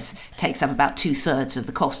says takes up about 2/3 of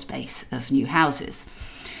the cost base of new houses.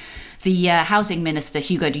 The housing minister,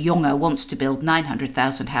 Hugo de Jonge, wants to build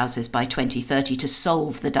 900,000 houses by 2030 to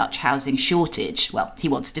solve the Dutch housing shortage. Well, he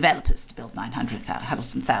wants developers to build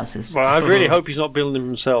 900,000 houses. Well, I really hope he's not building them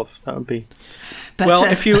himself. That would be... But, well,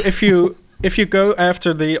 if you go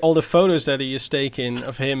after all the photos that he is taking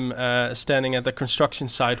of him standing at the construction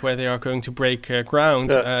site where they are going to break ground,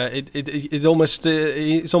 it almost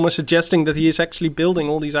he's almost suggesting that he is actually building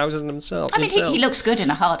all these houses himself. I mean, he looks good in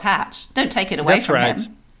a hard hat. Don't take it away from him.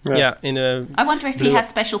 Yeah, I wonder if he has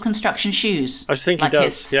special construction shoes. I think he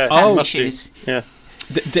does. His fancy shoes. Yeah.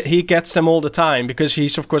 he gets them all the time because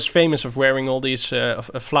he's of course famous of wearing all these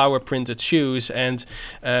flower printed shoes, and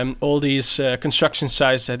all these construction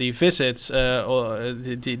sites that he visits,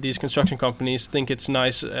 these construction companies think it's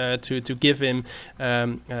nice to give him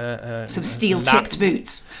some steel tipped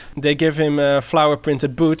boots. They give him flower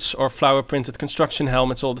printed boots or flower printed construction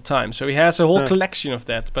helmets all the time. So he has a whole collection of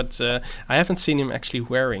that, but I haven't seen him actually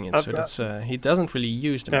wearing it. So that's he doesn't really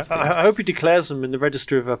use them. I hope he declares them in the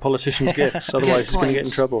register of politicians' gifts. Otherwise, he's going to get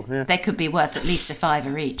in trouble. Yeah. They could be worth at least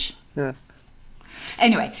 $5 each. Yeah.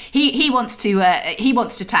 Anyway, he wants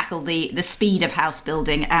to tackle the speed of house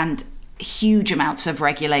building and huge amounts of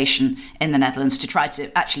regulation in the Netherlands to try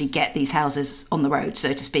to actually get these houses on the road,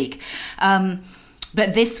 so to speak.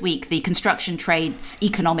 But this week, the Construction Trades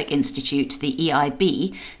Economic Institute, the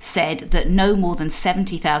EIB, said that no more than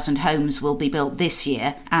 70,000 homes will be built this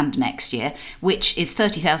year and next year, which is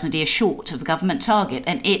 30,000 a year short of the government target.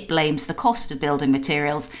 And it blames the cost of building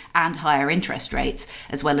materials and higher interest rates,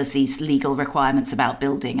 as well as these legal requirements about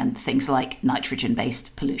building and things like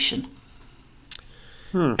nitrogen-based pollution.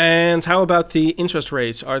 And how about the interest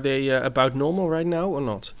rates? Are they about normal right now or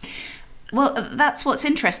not? Well, that's what's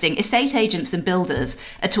interesting. Estate agents and builders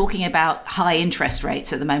are talking about high interest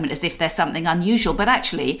rates at the moment as if there's something unusual. But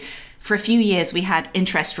actually, for a few years, we had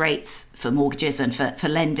interest rates for mortgages and for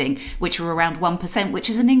lending, which were around 1%, which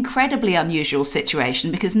is an incredibly unusual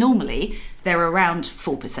situation because normally they're around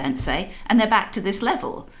 4%, say, and they're back to this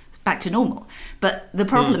level, back to normal. But the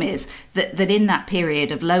problem is that in that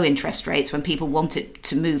period of low interest rates, when people wanted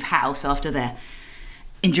to move house after their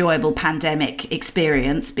enjoyable pandemic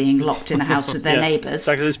experience being locked in a house with their neighbours.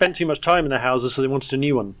 Exactly, they spent too much time in their houses, so they wanted a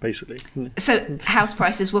new one, basically. So house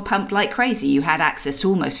prices were pumped like crazy. You had access to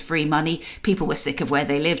almost free money. People were sick of where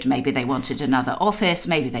they lived. Maybe they wanted another office.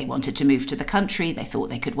 Maybe they wanted to move to the country. They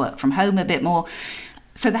thought they could work from home a bit more.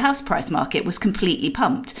 So the house price market was completely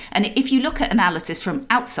pumped. And if you look at analysis from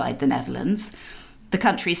outside the Netherlands, the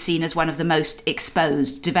country is seen as one of the most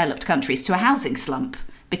exposed developed countries to a housing slump,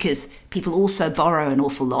 because people also borrow an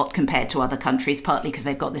awful lot compared to other countries, partly because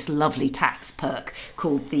they've got this lovely tax perk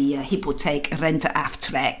called the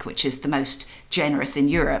hypotheekrenteaftrek, which is the most generous in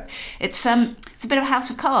Europe. It's a bit of a house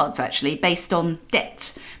of cards, actually, based on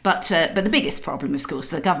debt. But the biggest problem, of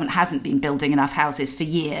course, the government hasn't been building enough houses for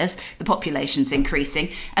years. The population's increasing,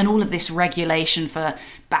 and all of this regulation for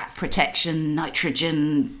bat protection,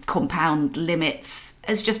 nitrogen, compound limits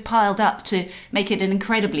has just piled up to make it an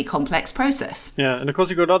incredibly complex process. Yeah, and of course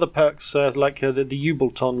you've got other perks like the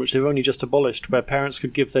Jubelton, which they've only just abolished, where parents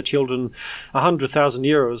could give their children 100,000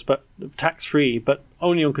 euros, but tax-free, but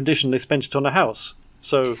only on condition they spent it on a house.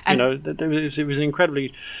 So, it was an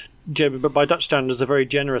incredibly, by Dutch standards, a very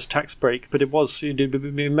generous tax break, but it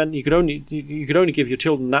meant you could only give your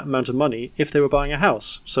children that amount of money if they were buying a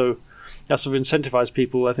house. So that sort of incentivized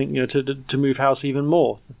people, I think, to move house even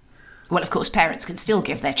more. Well, of course, parents can still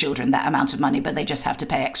give their children that amount of money, but they just have to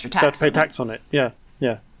pay extra tax. They have to pay tax on it. Yeah.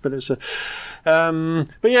 But it's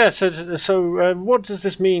So what does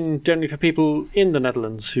this mean generally for people in the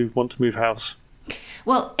Netherlands who want to move house?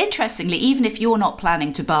 Well, interestingly, even if you're not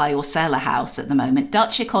planning to buy or sell a house at the moment,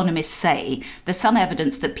 Dutch economists say there's some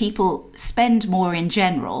evidence that people spend more in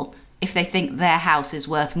general if they think their house is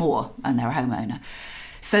worth more and they're a homeowner.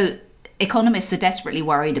 So economists are desperately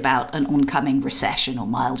worried about an oncoming recession or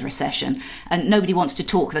mild recession, and nobody wants to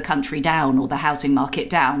talk the country down or the housing market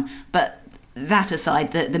down. But that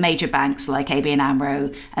aside, the major banks like ABN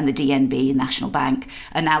AMRO and the DNB, National Bank,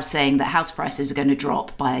 are now saying that house prices are going to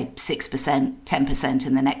drop by 6%, 10%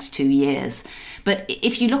 in the next 2 years. But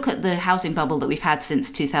if you look at the housing bubble that we've had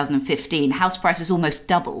since 2015, house prices almost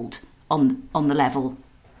doubled on the level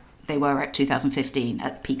they were at 2015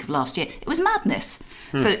 at the peak of last year. It was madness.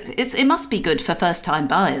 So it must be good for first-time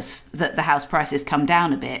buyers that the house prices come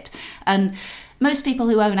down a bit. And most people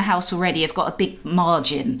who own a house already have got a big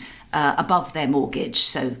margin above their mortgage,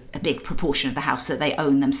 so a big proportion of the house that they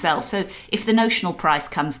own themselves. So if the notional price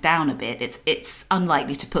comes down a bit, it's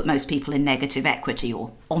unlikely to put most people in negative equity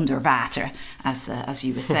or onderwater, as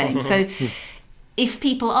you were saying. So if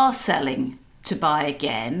people are selling to buy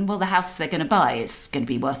again, well, the house they're going to buy is going to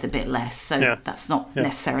be worth a bit less. So that's not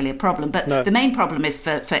necessarily a problem. But the main problem is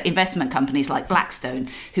for investment companies like Blackstone,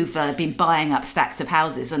 who've been buying up stacks of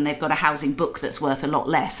houses, and they've got a housing book that's worth a lot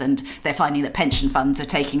less, and they're finding that pension funds are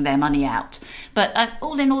taking their money out. But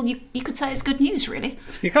all in all, you could say it's good news, really.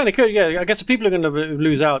 You kind of could, yeah. I guess the people who are going to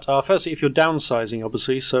lose out are, firstly, if you're downsizing,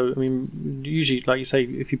 obviously. So, I mean, usually, like you say,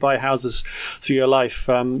 if you buy houses through your life,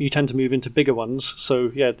 you tend to move into bigger ones.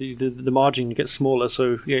 So, yeah, the margin you get smaller.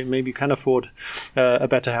 So maybe you can afford a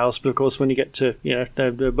better house. But of course, when you get to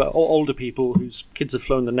older people whose kids have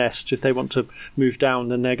flown the nest, if they want to move down,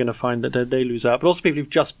 then they're going to find that they lose out. But also people who've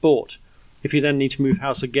just bought. If you then need to move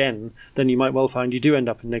house again, then you might well find you do end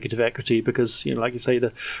up in negative equity because, like you say,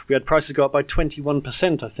 we had prices go up by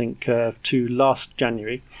 21%, I think, to last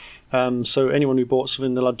January. So anyone who bought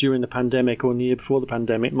something during the pandemic or in the year before the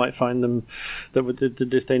pandemic might find them that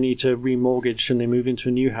if they need to remortgage and they move into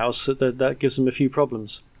a new house, that gives them a few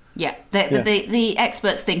problems. Yeah, the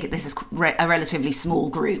experts think this is a relatively small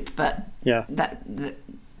group, but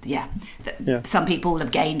some people have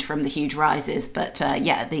gained from the huge rises, but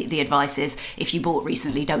the advice is if you bought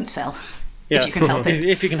recently, don't sell. If you can help it.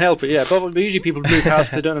 If you can help it, yeah. But usually people move house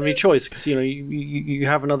because they don't have any choice because you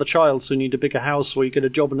have another child, so you need a bigger house, or you get a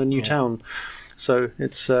job in a new town. So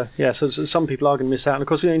it's so some people are going to miss out. And of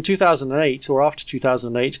course, in 2008 or after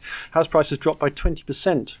 2008, house prices dropped by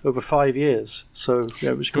 20% over 5 years. So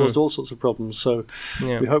which caused all sorts of problems. So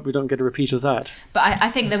we hope we don't get a repeat of that. But I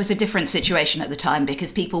think there was a different situation at the time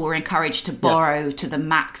because people were encouraged to borrow to the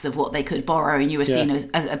max of what they could borrow, and you were seen as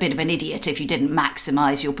a bit of an idiot if you didn't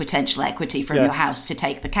maximise your potential equity from your house to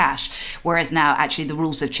take the cash. Whereas now, actually, the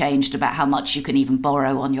rules have changed about how much you can even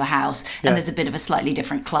borrow on your house, and there's a bit of a slightly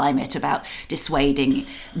different climate about dissuading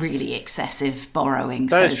really excessive borrowing.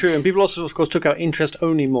 That is true, and people also, of course, took out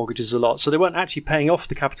interest-only mortgages a lot, so they weren't actually paying off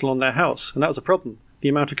the capital on their house, and that was a problem. The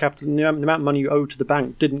amount of capital, the amount of money you owed to the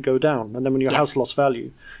bank didn't go down, and then when your house lost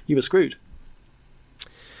value, you were screwed.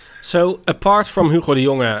 So, apart from Hugo de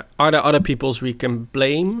Jonge, are there other peoples we can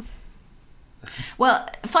blame? Well,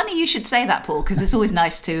 funny you should say that, Paul, because it's always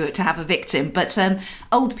nice to have a victim. But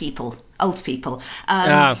old people.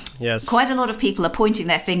 Yes. Quite a lot of people are pointing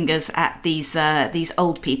their fingers at these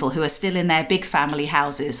old people who are still in their big family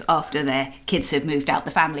houses after their kids have moved out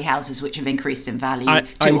the family houses, which have increased in value.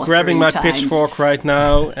 I'm grabbing my pitchfork right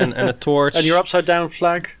now and a torch. And your upside-down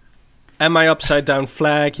flag. And my upside-down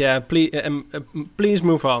flag, please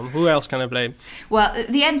move on. Who else can I blame? Well,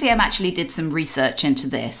 the NVM actually did some research into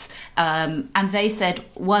this, and they said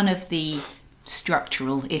one of the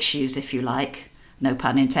structural issues, if you like, no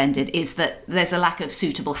pun intended, is that there's a lack of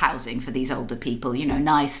suitable housing for these older people,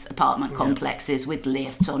 nice apartment complexes with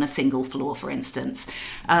lifts on a single floor, for instance.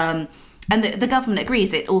 And the government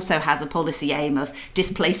agrees it also has a policy aim of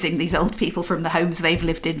displacing these old people from the homes they've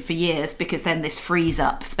lived in for years, because then this frees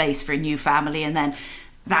up space for a new family, and then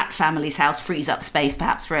that family's house frees up space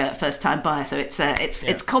perhaps for a first-time buyer. So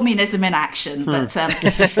it's communism in action, but a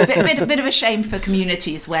bit of a shame for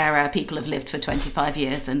communities where people have lived for 25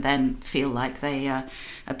 years and then feel like they are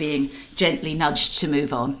being gently nudged to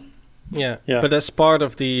move on. Yeah, but that's part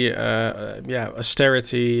of the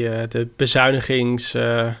austerity, the bezuinigings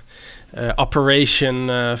operation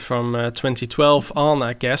from 2012 on,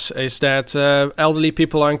 I guess, is that elderly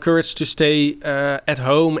people are encouraged to stay at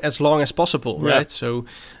home as long as possible, right? So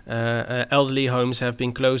elderly homes have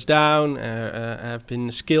been closed down, have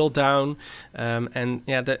been scaled down, and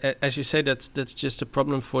as you say, that's just a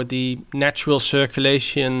problem for the natural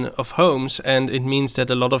circulation of homes, and it means that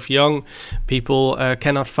a lot of young people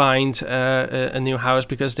cannot find a new house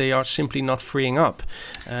because they are simply not freeing up.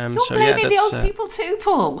 You're blaming the old people too,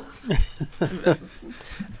 Paul.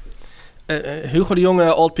 Hugo de Jonge,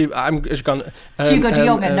 old people. Hugo de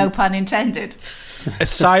Jonge, no pun intended.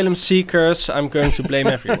 Asylum seekers. I'm going to blame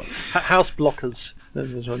everyone. House blockers.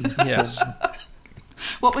 Yes.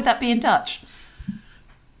 What would that be in Dutch?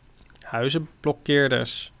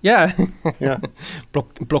 Huizenblokkeerders. Yeah.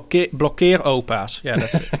 Blokkeeropa's. Yeah,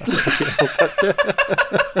 that's it.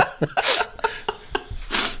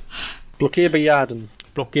 Blokkeerbejaarden.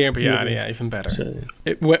 Blokkeerbejaarden, yeah, even better. So,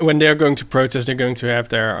 when they're going to protest, they're going to have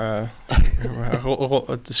their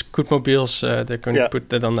the scootmobiles. They're going to put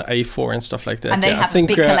that on the A4 and stuff like that. And they have a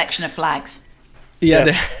big collection of flags. Yeah,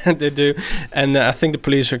 yes. they do. And I think the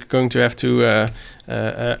police are going to have to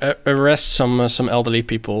arrest some elderly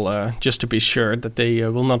people just to be sure that they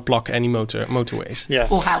will not block any motorways. Yeah.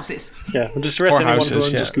 Or houses. Yeah, and just arrest anyone who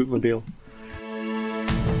owns a scootmobile.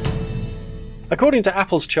 According to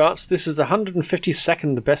Apple's charts, this is the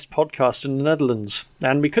 152nd best podcast in the Netherlands,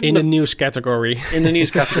 and we couldn't in the news category. In the news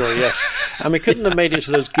category, yes, and we couldn't have made it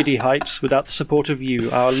to those giddy heights without the support of you,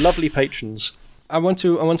 our lovely patrons. I want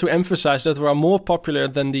to emphasize that we are more popular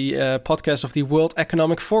than the podcast of the World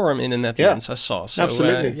Economic Forum in the Netherlands. I saw. So,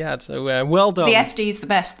 absolutely. Well done. The FD is the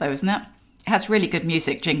best, though, isn't it? It has really good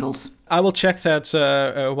music jingles. I will check that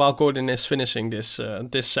while Gordon is finishing this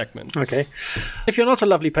segment. Okay. If you're not a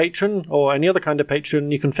lovely patron or any other kind of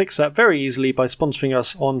patron, you can fix that very easily by sponsoring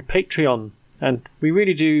us on Patreon. And we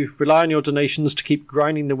really do rely on your donations to keep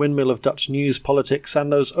grinding the windmill of Dutch news, politics,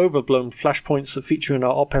 and those overblown flashpoints that feature in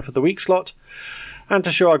our OPEF of the Week slot. And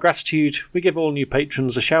to show our gratitude, we give all new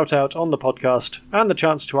patrons a shout-out on the podcast and the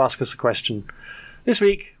chance to ask us a question. This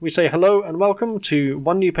week, we say hello and welcome to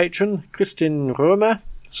one new patron, Kristin Römer.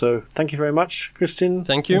 So thank you very much, Kristin.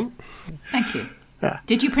 Thank you. Thank you.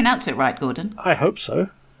 Did you pronounce it right, Gordon? I hope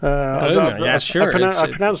so. Sure. I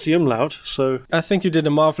pronounced the umlaut, so... I think you did a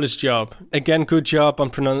marvelous job. Again, good job on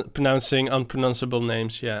pronouncing unpronounceable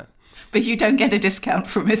names, yeah. But you don't get a discount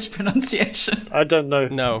for mispronunciation. I don't know.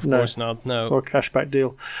 No, of course not, no. Or a cashback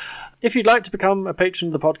deal. If you'd like to become a patron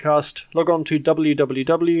of the podcast, log on to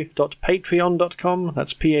www.patreon.com.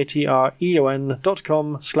 That's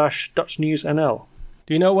patreon.com/DutchNewsNL.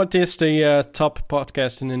 Do you know what is the top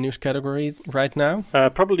podcast in the news category right now?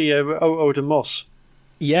 Probably O.O. de Mos.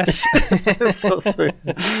 Yes. That's the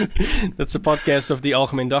podcast of the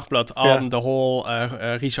Algemeen Dagblad on the whole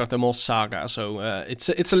Richard de Mos saga. So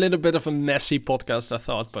it's a little bit of a messy podcast, I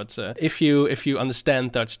thought. But if you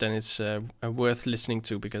understand Dutch, then it's worth listening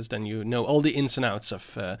to, because then you know all the ins and outs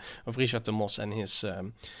of Richard de Mos and his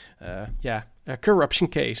corruption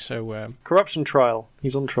case. So corruption trial.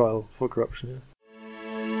 He's on trial for corruption. Yeah.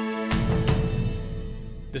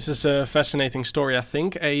 This is a fascinating story, I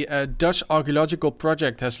think. A Dutch archaeological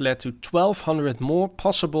project has led to 1,200 more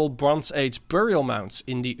possible Bronze Age burial mounds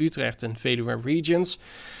in the Utrecht and Veluwe regions.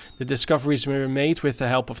 The discoveries were made with the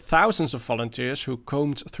help of thousands of volunteers who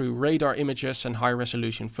combed through radar images and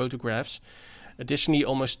high-resolution photographs. Additionally,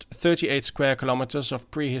 almost 38 square kilometers of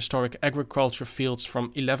prehistoric agriculture fields from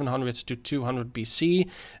 1100 to 200 BC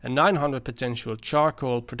and 900 potential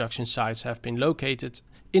charcoal production sites have been located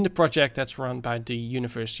in the project that's run by the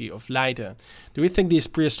University of Leiden. Do we think these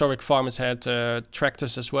prehistoric farmers had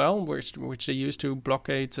tractors as well, which they used to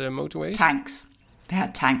blockade motorways? Tanks. They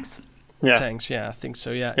had tanks. Yeah. Tanks, yeah, I think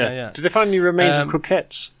so, yeah. Did they find any remains of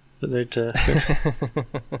croquettes that they'd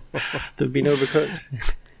been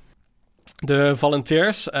overcooked? The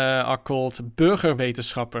volunteers are called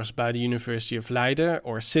burgerwetenschappers by the University of Leiden,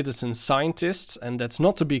 or citizen scientists, and that's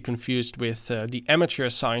not to be confused with the amateur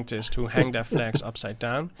scientists who hang their flags upside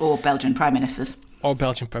down. Or Belgian prime ministers. Or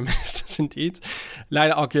Belgian prime ministers, indeed.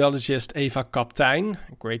 Leiden archaeologist Eva Kaptein,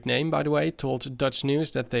 a great name by the way, told Dutch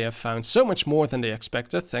News that they have found so much more than they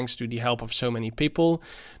expected thanks to the help of so many people.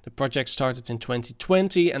 The project started in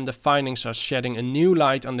 2020 and the findings are shedding a new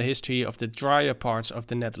light on the history of the drier parts of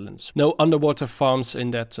the Netherlands. No underwater farms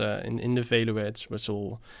in that in the Veluwe. It was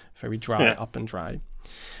all very dry, up and dry.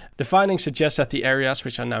 The findings suggest that the areas,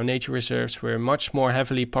 which are now nature reserves, were much more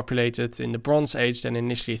heavily populated in the Bronze Age than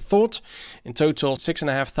initially thought. In total,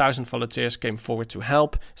 6,500 volunteers came forward to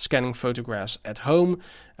help, scanning photographs at home,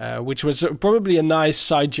 which was probably a nice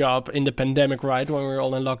side job in the pandemic, right? When we were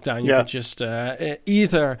all in lockdown, you could just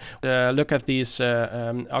either look at these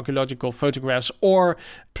archaeological photographs or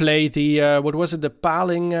play the, the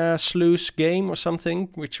Paling Sluice game or something,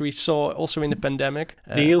 which we saw also in the pandemic.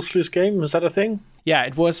 The Eel Sluice game, was that a thing? Yeah,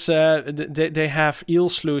 it was. They have eel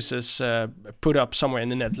sluices put up somewhere in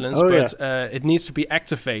the Netherlands, it needs to be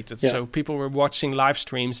activated. Yeah. So people were watching live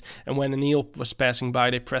streams, and when an eel was passing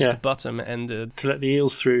by, they pressed the button and to let the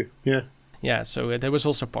eels through. Yeah. Yeah, so there was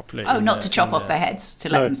also populated. Oh, not to chop off their heads to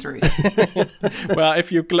let them through. Well,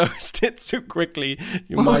 if you closed it too quickly,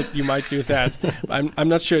 you might do that. I'm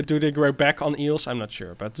not sure. Do they grow back on eels? I'm not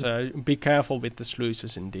sure, but be careful with the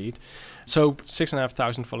sluices, indeed. So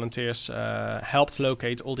 6,500 volunteers helped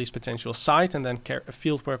locate all these potential sites, and then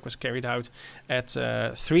field work was carried out at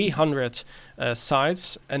 300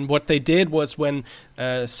 sites. And what they did was, when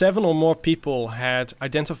 7 or more people had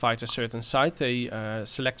identified a certain site, they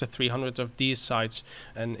selected 300 of these sites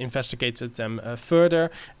and investigated them further,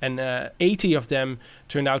 and 80 of them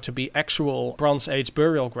turned out to be actual Bronze Age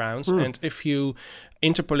burial grounds. And if you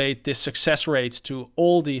interpolate this success rate to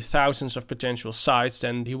all the thousands of potential sites,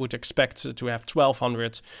 then you would expect to have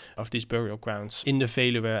 1,200 of these burial grounds in the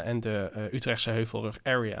Veluwe and the Utrechtse Heuvelrug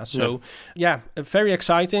area. So, very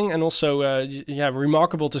exciting, and also,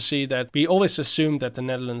 remarkable to see that we always assumed that the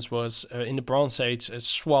Netherlands was in the Bronze Age a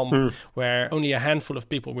swamp where only a handful of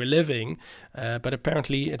people were living, but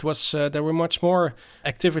apparently it was there were much more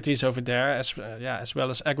activities over there, as well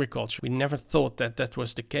as agriculture. We never thought that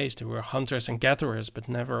was the case. There were hunters and gatherers, but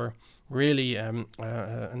never really an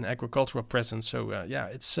agricultural presence. So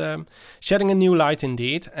it's shedding a new light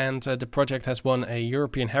indeed, and the project has won a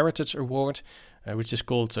European Heritage Award, which is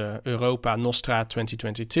called Europa Nostra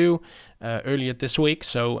 2022, earlier this week.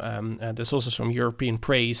 So there's also some European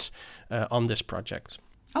praise on this project.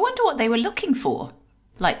 I wonder what they were looking for,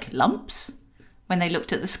 like lumps when they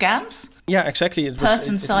looked at the scans? Yeah, exactly.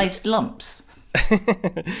 Person-sized lumps.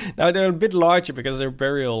 Now they're a bit larger because they're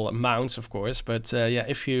burial mounds, of course. But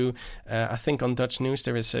if you, I think on Dutch news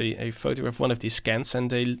there is a photo of one of these scans,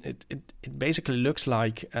 and it basically looks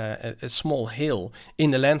like a small hill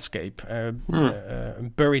in the landscape,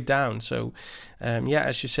 buried down. So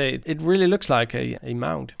as you say, it really looks like a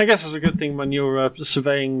mound. I guess it's a good thing when you're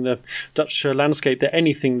surveying the Dutch landscape that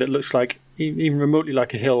anything that looks like even remotely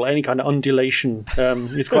like a hill, any kind of undulation,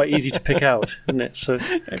 is quite easy to pick out, isn't it? So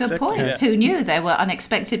good point. Yeah. Who knew there were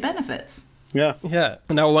unexpected benefits? Yeah.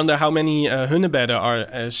 And I wonder how many hunebedden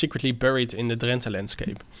are secretly buried in the Drenthe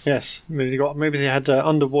landscape. Yes, maybe they had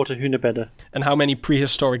underwater hunebedden. And how many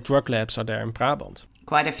prehistoric drug labs are there in Brabant?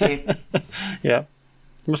 Quite a few. Yeah.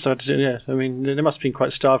 Must have had to, yeah. I mean, they must have been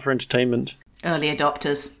quite starved for entertainment. Early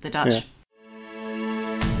adopters, the Dutch. Yeah.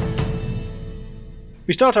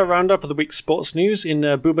 We start our roundup of the week's sports news in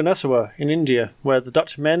Bhubaneswar in India, where the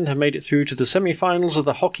Dutch men have made it through to the semi-finals of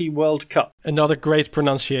the Hockey World Cup. Another great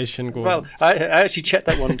pronunciation, Gordon. Well, I actually checked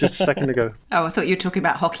that one just a second ago. Oh, I thought you were talking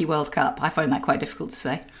about Hockey World Cup. I find that quite difficult to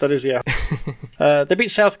say. That is, yeah. They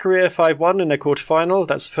beat South Korea 5-1 in their quarter-final.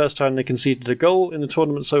 That's the first time they conceded a goal in the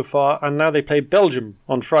tournament so far. And now they play Belgium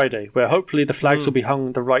on Friday, where hopefully the flags will be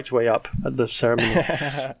hung the right way up at the ceremony.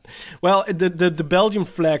 Well, the Belgian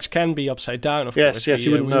flags can be upside down, of course. Yes,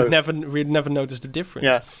 you wouldn't know. We'd never notice the difference.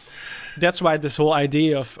 Yeah. That's why this whole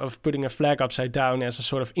idea of putting a flag upside down as a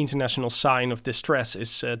sort of international sign of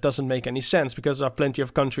distress doesn't make any sense, because there are plenty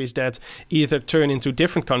of countries that either turn into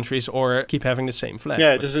different countries or keep having the same flag.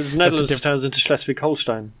 Yeah, the Netherlands turns into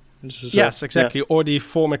Schleswig-Holstein. Yes, exactly. Yeah. Or the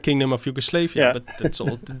former kingdom of Yugoslavia, but that's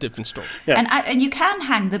all a different story. Yeah. And you can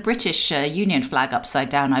hang the British Union flag upside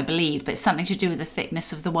down, I believe, but it's something to do with the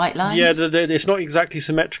thickness of the white lines. Yeah, it's not exactly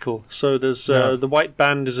symmetrical. So there's the white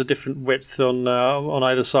band is a different width on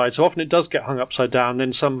either side. So often it does get hung upside down.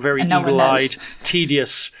 Then some very eagle-eyed,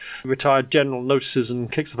 tedious retired general notices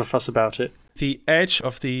and kicks up a fuss about it. The edge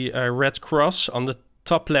of the red cross on the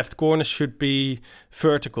top left corner should be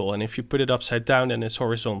vertical, and if you put it upside down, then it's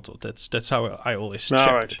horizontal. That's how I always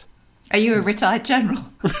check it. Are you a retired general?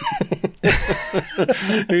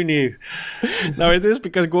 Who knew? No, it is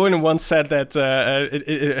because Gordon once said that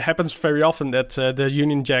it happens very often that the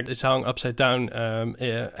Union Jack is hung upside down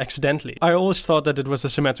accidentally. I always thought that it was a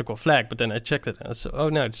symmetrical flag, but then I checked it and I said, oh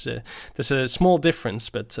no, there's a small difference,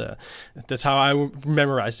 but that's how I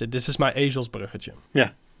memorized it. This is my ezelsbruggetje. Yeah.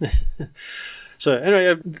 So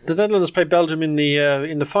anyway, the Netherlands played Belgium in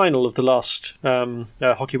the final of the last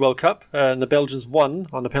Hockey World Cup, and the Belgians won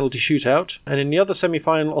on a penalty shootout. And in the other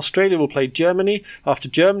semi-final, Australia will play Germany after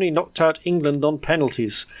Germany knocked out England on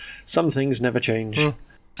penalties. Some things never change.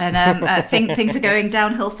 And I think things are going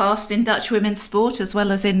downhill fast in Dutch women's sport, as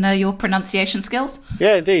well as in your pronunciation skills.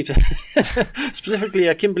 Yeah, indeed.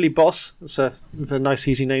 Specifically, Kimberly Boss. That's a nice,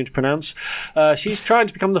 easy name to pronounce. She's trying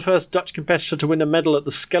to become the first Dutch competitor to win a medal at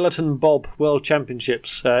the Skeleton Bob World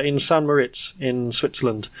Championships in St. Moritz in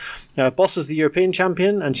Switzerland. Boss is the European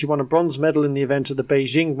champion, and she won a bronze medal in the event at the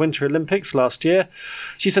Beijing Winter Olympics last year.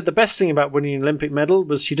 She said the best thing about winning an Olympic medal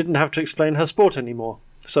was she didn't have to explain her sport anymore.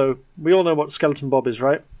 So we all know what Skeleton Bob is,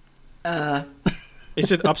 right?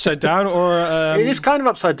 Is it upside down or? It is kind of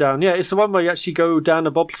upside down. Yeah, it's the one where you actually go down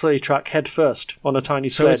a bobsleigh track head first on a tiny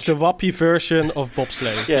sledge. So it's the wappy version of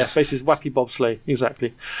bobsleigh. Yeah, basically it's wappy bobsleigh,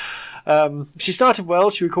 exactly. She started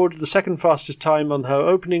well. She recorded the second fastest time on her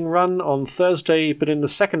opening run on Thursday, but in the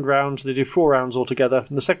second round, they do 4 rounds altogether.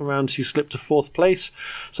 In the second round, she slipped to 4th place.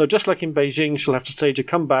 So just like in Beijing, she'll have to stage a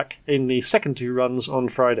comeback in the second 2 runs on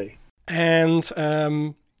Friday. And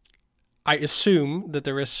I assume that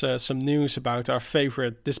there is some news about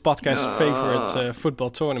this podcast's favorite football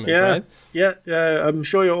tournament, right? Yeah, I'm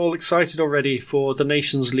sure you're all excited already for the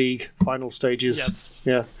Nations League final stages. Yes,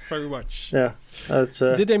 yeah, very much. Yeah.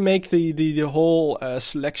 Did they make the whole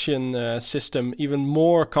selection system even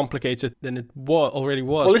more complicated than it already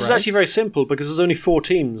was? Well, this is actually very simple because there's only 4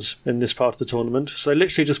 teams in this part of the tournament. So they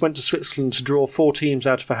literally just went to Switzerland to draw 4 teams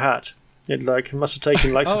out of a hat. It must have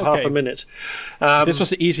taken half a minute. This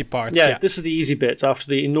was the easy part. Yeah, this is the easy bit after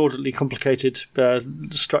the inordinately complicated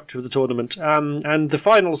structure of the tournament. And the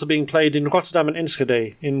finals are being played in Rotterdam and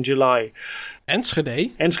Enschede in July.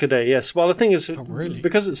 Enschede? Enschede, yes. Well, the thing is, really?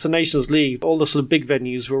 Because it's the Nations League, all the sort of big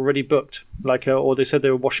venues were already booked. Or they said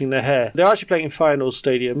they were washing their hair. They're actually playing in Feyenoord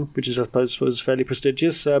Stadium, which is, I suppose, was fairly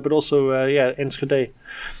prestigious, but also, Enschede.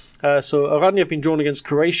 So Oranje have been drawn against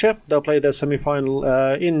Croatia. They'll play their semi-final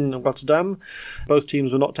in Rotterdam. Both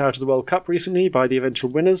teams were knocked out of the World Cup recently by the eventual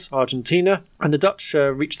winners, Argentina. And the Dutch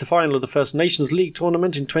reached the final of the First Nations League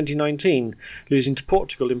tournament in 2019, losing to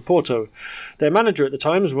Portugal in Porto. Their manager at the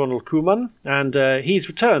time was Ronald Koeman, and he's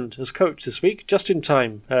returned as coach this week, just in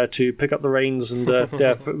time to pick up the reins and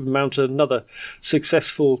mount another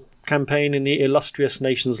successful campaign in the illustrious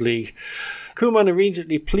Nations League. Koeman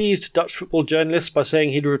immediately pleased Dutch football journalists by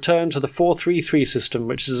saying he'd return to the 4-3-3 system,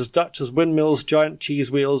 which is as Dutch as windmills, giant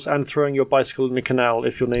cheese wheels, and throwing your bicycle in a canal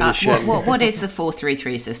if your name is Shen. What is the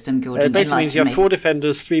 4-3-3 system, Gordon? It basically means you have 4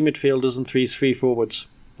 defenders, 3 midfielders, and 3 forwards.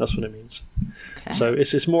 That's what it means. Okay. So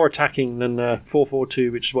it's more attacking than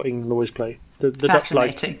 4-4-2, which is what England always play. The Dutch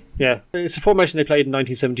liked. Yeah, it's a formation they played in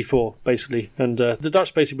 1974, basically, and the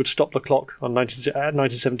Dutch basically would stop the clock on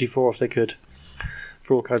 1974 if they could,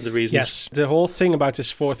 for all kinds of reasons. Yes, the whole thing about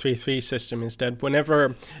this 4-3-3 system is that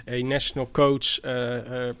whenever a national coach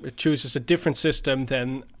chooses a different system,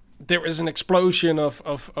 then there is an explosion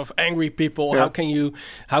of angry people. Yeah.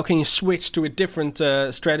 How can you switch to a different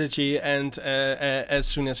strategy? And as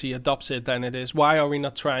soon as he adopts it, then it is, why are we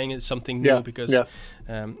not trying something new? Because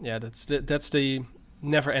that's the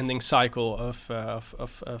never-ending cycle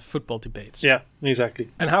of football debates. Yeah,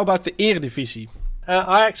 exactly. And how about the Eredivisie?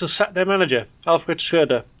 Ajax has sacked their manager, Alfred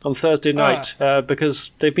Schreuder, on Thursday night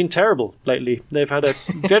because they've been terrible lately. They've had a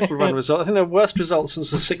dreadful run of results. I think their worst result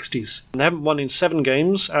since the 60s. They haven't won in 7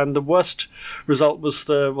 games, and the worst result was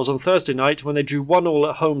on Thursday night when they drew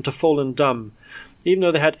 1-1 at home to Volendam. Even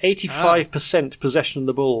though they had 85% possession of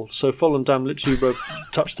the ball. So Volendam literally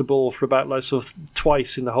touched the ball for about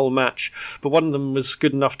twice in the whole match. But one of them was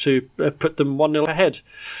good enough to put them 1-0 ahead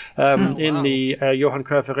in the Johan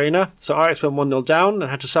Cruyff Arena. So Ajax went 1-0 down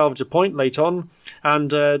and had to salvage a point late on.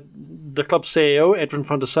 And the club's CEO, Edwin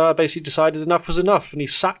van der Sar, basically decided enough was enough. And he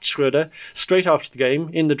sacked Schreuder straight after the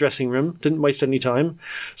game in the dressing room. Didn't waste any time.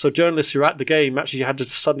 So journalists who were at the game actually had to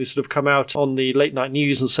suddenly sort of come out on the late night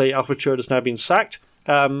news and say Alfred Schreuder's now been sacked.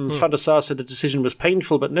 Van der Sar said the decision was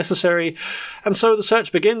painful but necessary, and so the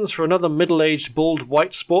search begins for another middle-aged, bald,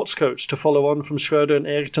 white sports coach to follow on from Schreuder and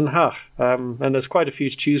Erik ten Hag. And there's quite a few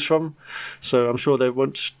to choose from, so I'm sure they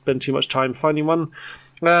won't spend too much time finding one.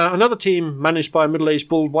 Another team managed by a middle-aged,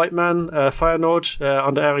 bald, white man, Feyenoord,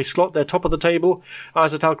 under Arie Slot, they're top of the table.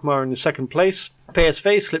 AZ Alkmaar in the second place.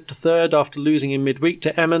 PSV slipped to third after losing in midweek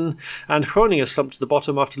to Emmen, and Groningen slumped to the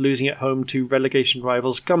bottom after losing at home to relegation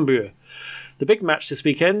rivals Cambuur. The big match this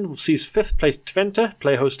weekend sees 5th place Twente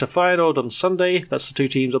play host to Feyenoord on Sunday. That's the 2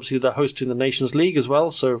 teams, obviously, that are hosting the Nations League as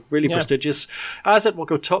well, so really prestigious. AZ will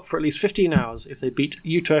go top for at least 15 hours if they beat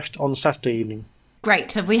Utrecht on Saturday evening.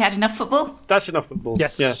 Great. Have we had enough football? That's enough football.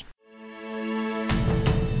 Yes. Yeah.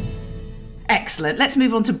 Excellent. Let's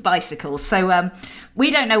move on to bicycles. So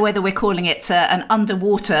we don't know whether we're calling it an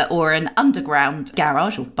underwater or an underground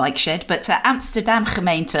garage or bike shed, but Amsterdam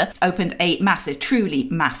Gemeente opened a massive, truly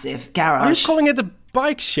massive garage. Are you calling it a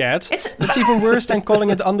bike shed? It's even worse than calling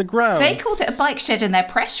it underground. They called it a bike shed in their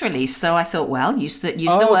press release, so I thought, well, use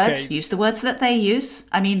the words that they use.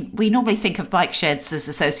 I mean, we normally think of bike sheds as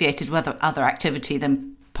associated with other activity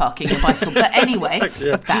than parking your bicycle. But anyway,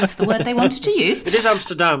 exactly, that's the word they wanted to use. It is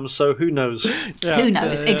Amsterdam, so who knows? Who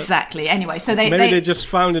knows? Exactly. Anyway, so they just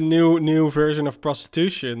found a new version of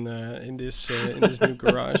prostitution in this new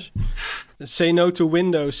garage. Say no to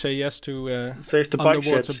windows, say yes to bike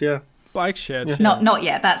sheds. Yeah, bike sheds. Yeah. Not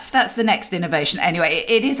yet. That's the next innovation. Anyway,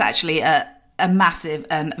 it is actually a massive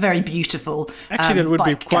and very beautiful. Actually, that would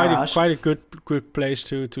be quite a good place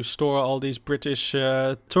to store all these British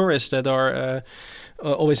tourists that are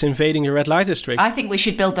always invading the red light district. I think we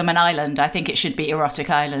should build them an island. I think it should be Erotic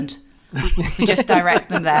Island. We just direct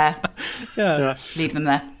them there. Yeah. Leave them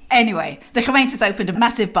there. Anyway, the Gemeentes opened a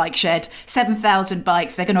massive bike shed, 7,000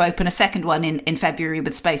 bikes. They're going to open a second one in February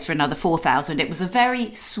with space for another 4,000. It was a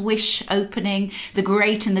very swish opening. The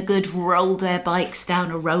great and the good rolled their bikes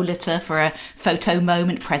down a rollator for a photo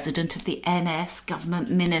moment. President of the NS, government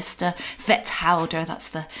minister, Vet Houder, that's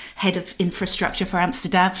the head of infrastructure for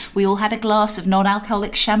Amsterdam. We all had a glass of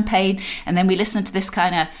non-alcoholic champagne, and then we listened to this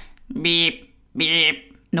kind of beep, beep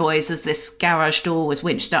noise as this garage door was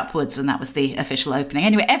winched upwards, and that was the official opening.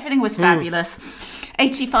 Anyway, everything was fabulous.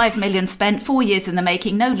 85 million spent, 4 years in the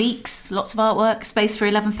making, no leaks, lots of artwork, space for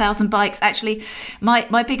 11,000 bikes. Actually,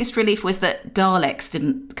 my biggest relief was that Daleks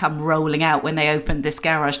didn't come rolling out when they opened this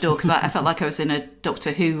garage door, because I felt like I was in a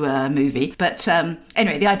Doctor Who movie. But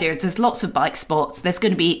anyway, the idea is there's lots of bike spots. There's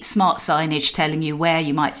going to be smart signage telling you where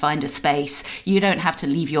you might find a space. You don't have to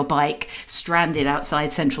leave your bike stranded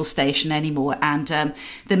outside Central Station anymore. And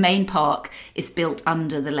the main park is built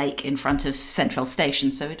under the lake in front of Central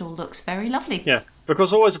Station, so it all looks very lovely. Yeah,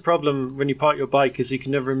 because always a problem when you park your bike is you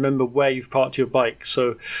can never remember where you've parked your bike.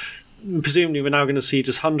 So presumably we're now going to see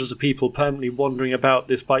just hundreds of people permanently wandering about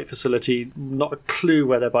this bike facility, not a clue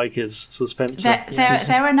where their bike is. So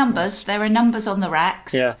there are numbers. There are numbers on the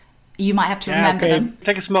racks. Yeah. You might have to remember them.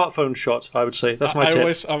 Take a smartphone shot, I would say. That's my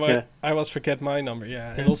tip. I always forget my number,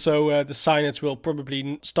 And also the signage will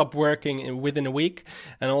probably stop working within a week.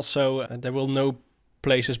 And also there will no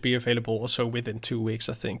places be available also within 2 weeks,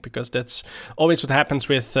 I think, because that's always what happens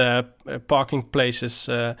with parking places,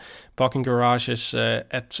 parking garages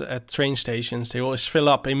at train stations. They always fill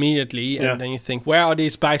up immediately, and then you think, where are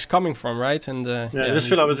these bikes coming from, right? And they just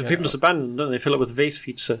fill up with people just abandoned, don't they? They fill up with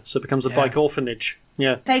Weesfietsen, so it becomes a bike orphanage.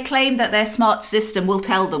 Yeah. They claim that their smart system will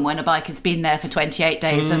tell them when a bike has been there for 28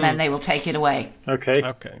 days and then they will take it away. Okay.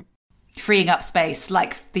 Freeing up space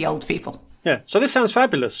like the old people. Yeah, so this sounds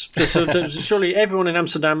fabulous. Surely everyone in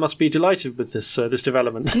Amsterdam must be delighted with this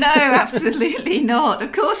development. No, absolutely not.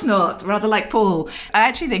 Of course not. Rather like Paul. I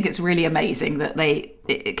actually think it's really amazing that they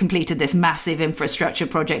completed this massive infrastructure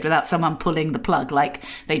project without someone pulling the plug like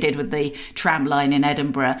they did with the tram line in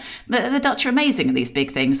Edinburgh. But the Dutch are amazing at these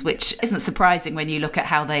big things, which isn't surprising when you look at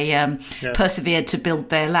how they persevered to build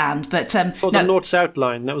their land. But the North-South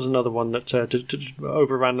line, that was another one that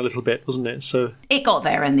overran a little bit, wasn't it? So it got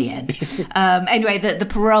there in the end. Anyway, the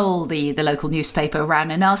Parool, the local newspaper,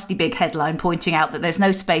 ran a nasty big headline pointing out that there's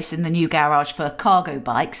no space in the new garage for cargo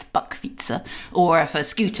bikes, bakfietsen, or for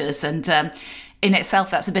scooters. And in itself,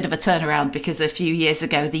 that's a bit of a turnaround, because a few years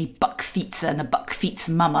ago, the bakfietsen and the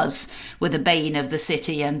bakfietsmamas were the bane of the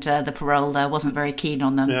city, and the Parool wasn't very keen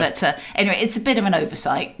on them. Yeah. But anyway, it's a bit of an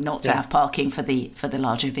oversight not to have parking for the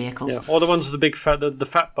larger vehicles. Yeah. Or the ones with the big the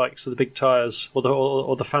fat bikes with the big tyres,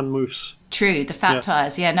 or the fan moves. True, the fat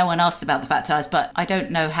tyres. Yeah, no one asked about the fat tyres, but I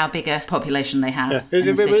don't know how big a population they have. Yeah.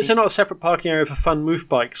 It's not a separate parking area for fun move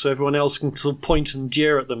bikes, so everyone else can sort of point and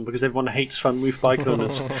jeer at them, because everyone hates fun move bike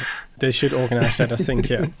owners. They should organise that, I think,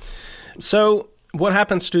 So, what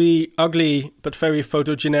happens to the ugly but very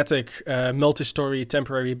photogenic multi-storey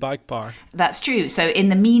temporary bike park? That's true. So, in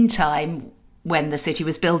the meantime, when the city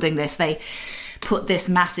was building this, they put this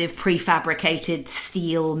massive prefabricated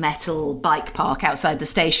steel metal bike park outside the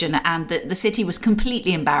station, and the city was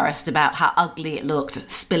completely embarrassed about how ugly it looked,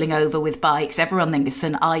 spilling over with bikes. Everyone thinks it's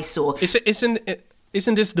an eyesore.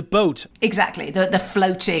 Isn't this the boat? Exactly, the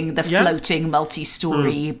floating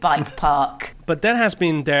multi-storey bike park. But that has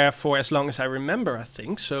been there for as long as I remember, I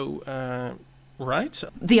think. So. Right.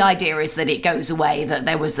 The idea is that it goes away, that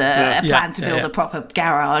there was a plan to build a proper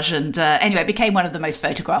garage. And anyway, it became one of the most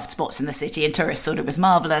photographed spots in the city, and tourists thought it was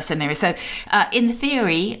marvellous. And anyway, so in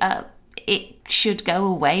theory, it should go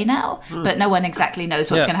away now, but no one exactly knows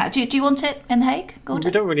what's going to happen. Do you want it in The Hague, Gordon?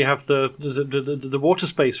 We don't really have the water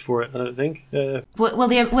space for it, I don't think. Will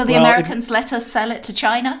the Americans let us sell it to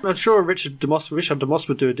China? I'm sure Richard de Mos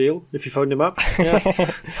would do a deal if you phoned him up.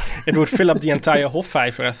 Yeah. It would fill up the entire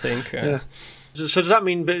Hofvijver, I think. So does that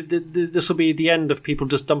mean this will be the end of people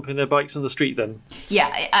just dumping their bikes in the street then? Yeah,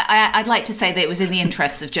 I'd like to say that it was in the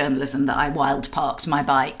interests of journalism that I wild parked my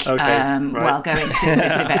bike while going to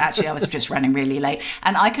this event. Actually, I was just running really late.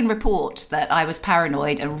 And I can report that I was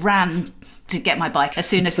paranoid and ran to get my bike as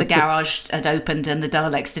soon as the garage had opened and the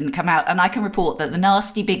Daleks didn't come out. And I can report that the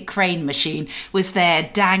nasty big crane machine was there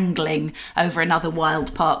dangling over another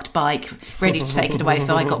wild parked bike, ready to take it away.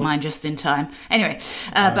 So I got mine just in time. Anyway,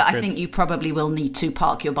 but I think you probably will need to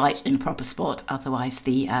park your bike in a proper spot. Otherwise,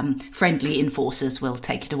 the friendly enforcers will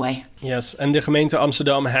take it away. Yes, and the Gemeente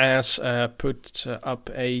Amsterdam has put up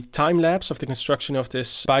a time-lapse of the construction of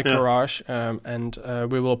this bike garage. And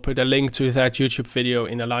we will put a link to that YouTube video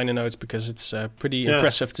in the liner notes, because it's pretty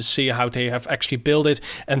impressive to see how they have actually built it.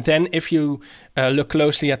 And then if you look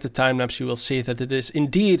closely at the time-lapse, you will see that it is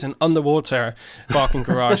indeed an underwater parking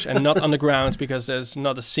garage and not underground, because there's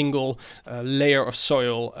not a single layer of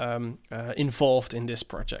soil involved in this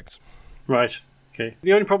project. Right. Okay.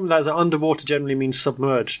 The only problem with that is that underwater generally means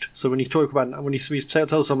submerged. So when you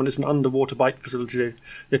tell someone it's an underwater bike facility,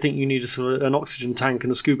 they think you need an oxygen tank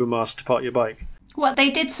and a scuba mask to park your bike. Well, they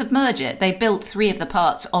did submerge it. They built 3 of the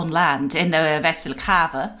parts on land in the Westelijk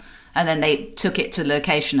Haven, and then they took it to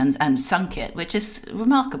location and sunk it, which is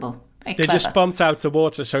remarkable. They just pumped out the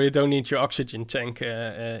water, so you don't need your oxygen tank,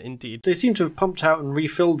 indeed. They seem to have pumped out and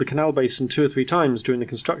refilled the canal basin 2 or 3 times during the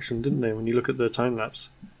construction, didn't they, when you look at the time-lapse?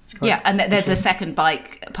 Yeah, and there's a second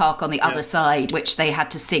bike park on the other side, which they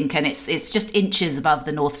had to sink, and it's just inches above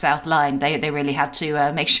the north-south line. They really had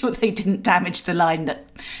to make sure they didn't damage the line that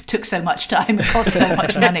took so much time and cost so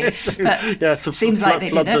much money. So seems like they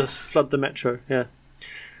did it. Flood the metro, yeah.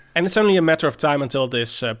 And it's only a matter of time until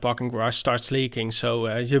this parking garage starts leaking.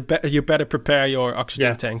 So you better prepare your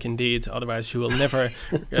oxygen tank, indeed. Otherwise, you will never,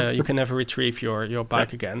 you can never retrieve your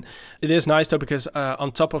bike again. It is nice though, because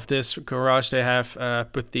on top of this garage, they have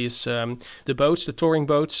put these the boats, the touring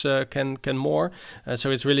boats, can moor.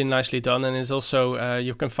 So it's really nicely done, and it's also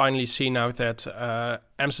you can finally see now that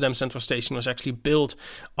Amsterdam Central Station was actually built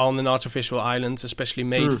on an artificial island, especially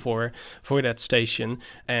made for that station.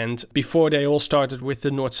 And before they all started with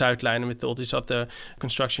the North-South line and with all these other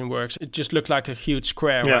construction works, it just looked like a huge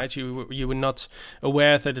square, right? You were not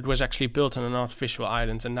aware that it was actually built on an artificial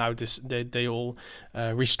island, and now they all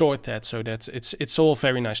restored that, so that it's all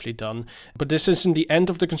very nicely done. But this isn't the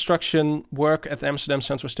end of the construction work at Amsterdam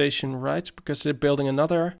Central Station, right? Because they're building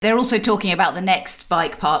another. They're also talking about the next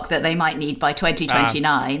bike park that they might need by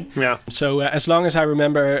 2029. Yeah. So as long as I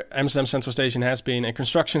remember, Amsterdam Central Station has been a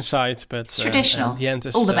construction site, but it's traditional. The end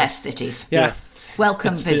is, all the best cities. Yeah.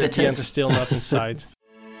 Welcome visitors. The end is still not in sight.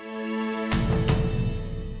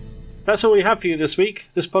 That's all we have for you this week.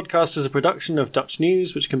 This podcast is a production of Dutch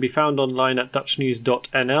News, which can be found online at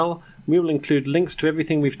dutchnews.nl. We will include links to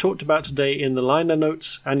everything we've talked about today in the liner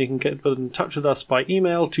notes, and you can get in touch with us by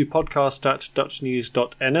email to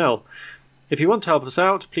podcast@dutchnews.nl. If you want to help us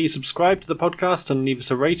out, please subscribe to the podcast and leave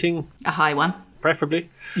us a rating. A high one. Preferably.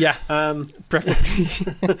 Yeah, preferably.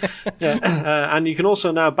 And you can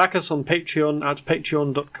also now back us on Patreon at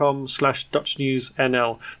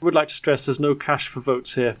patreon.com/DutchNewsNL. I would like to stress there's no cash for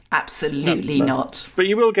votes here. Absolutely not. But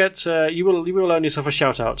you will get, you will earn yourself a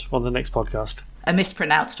shout out on the next podcast. A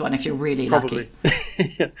mispronounced one if you're really Probably.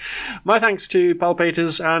 lucky. Yeah. My thanks to Paul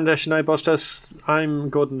Peters and Sinead Bostas. I'm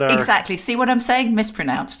Gordon Darroch. Exactly. See what I'm saying?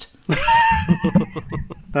 Mispronounced.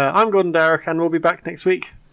 I'm Gordon Darroch, and we'll be back next week.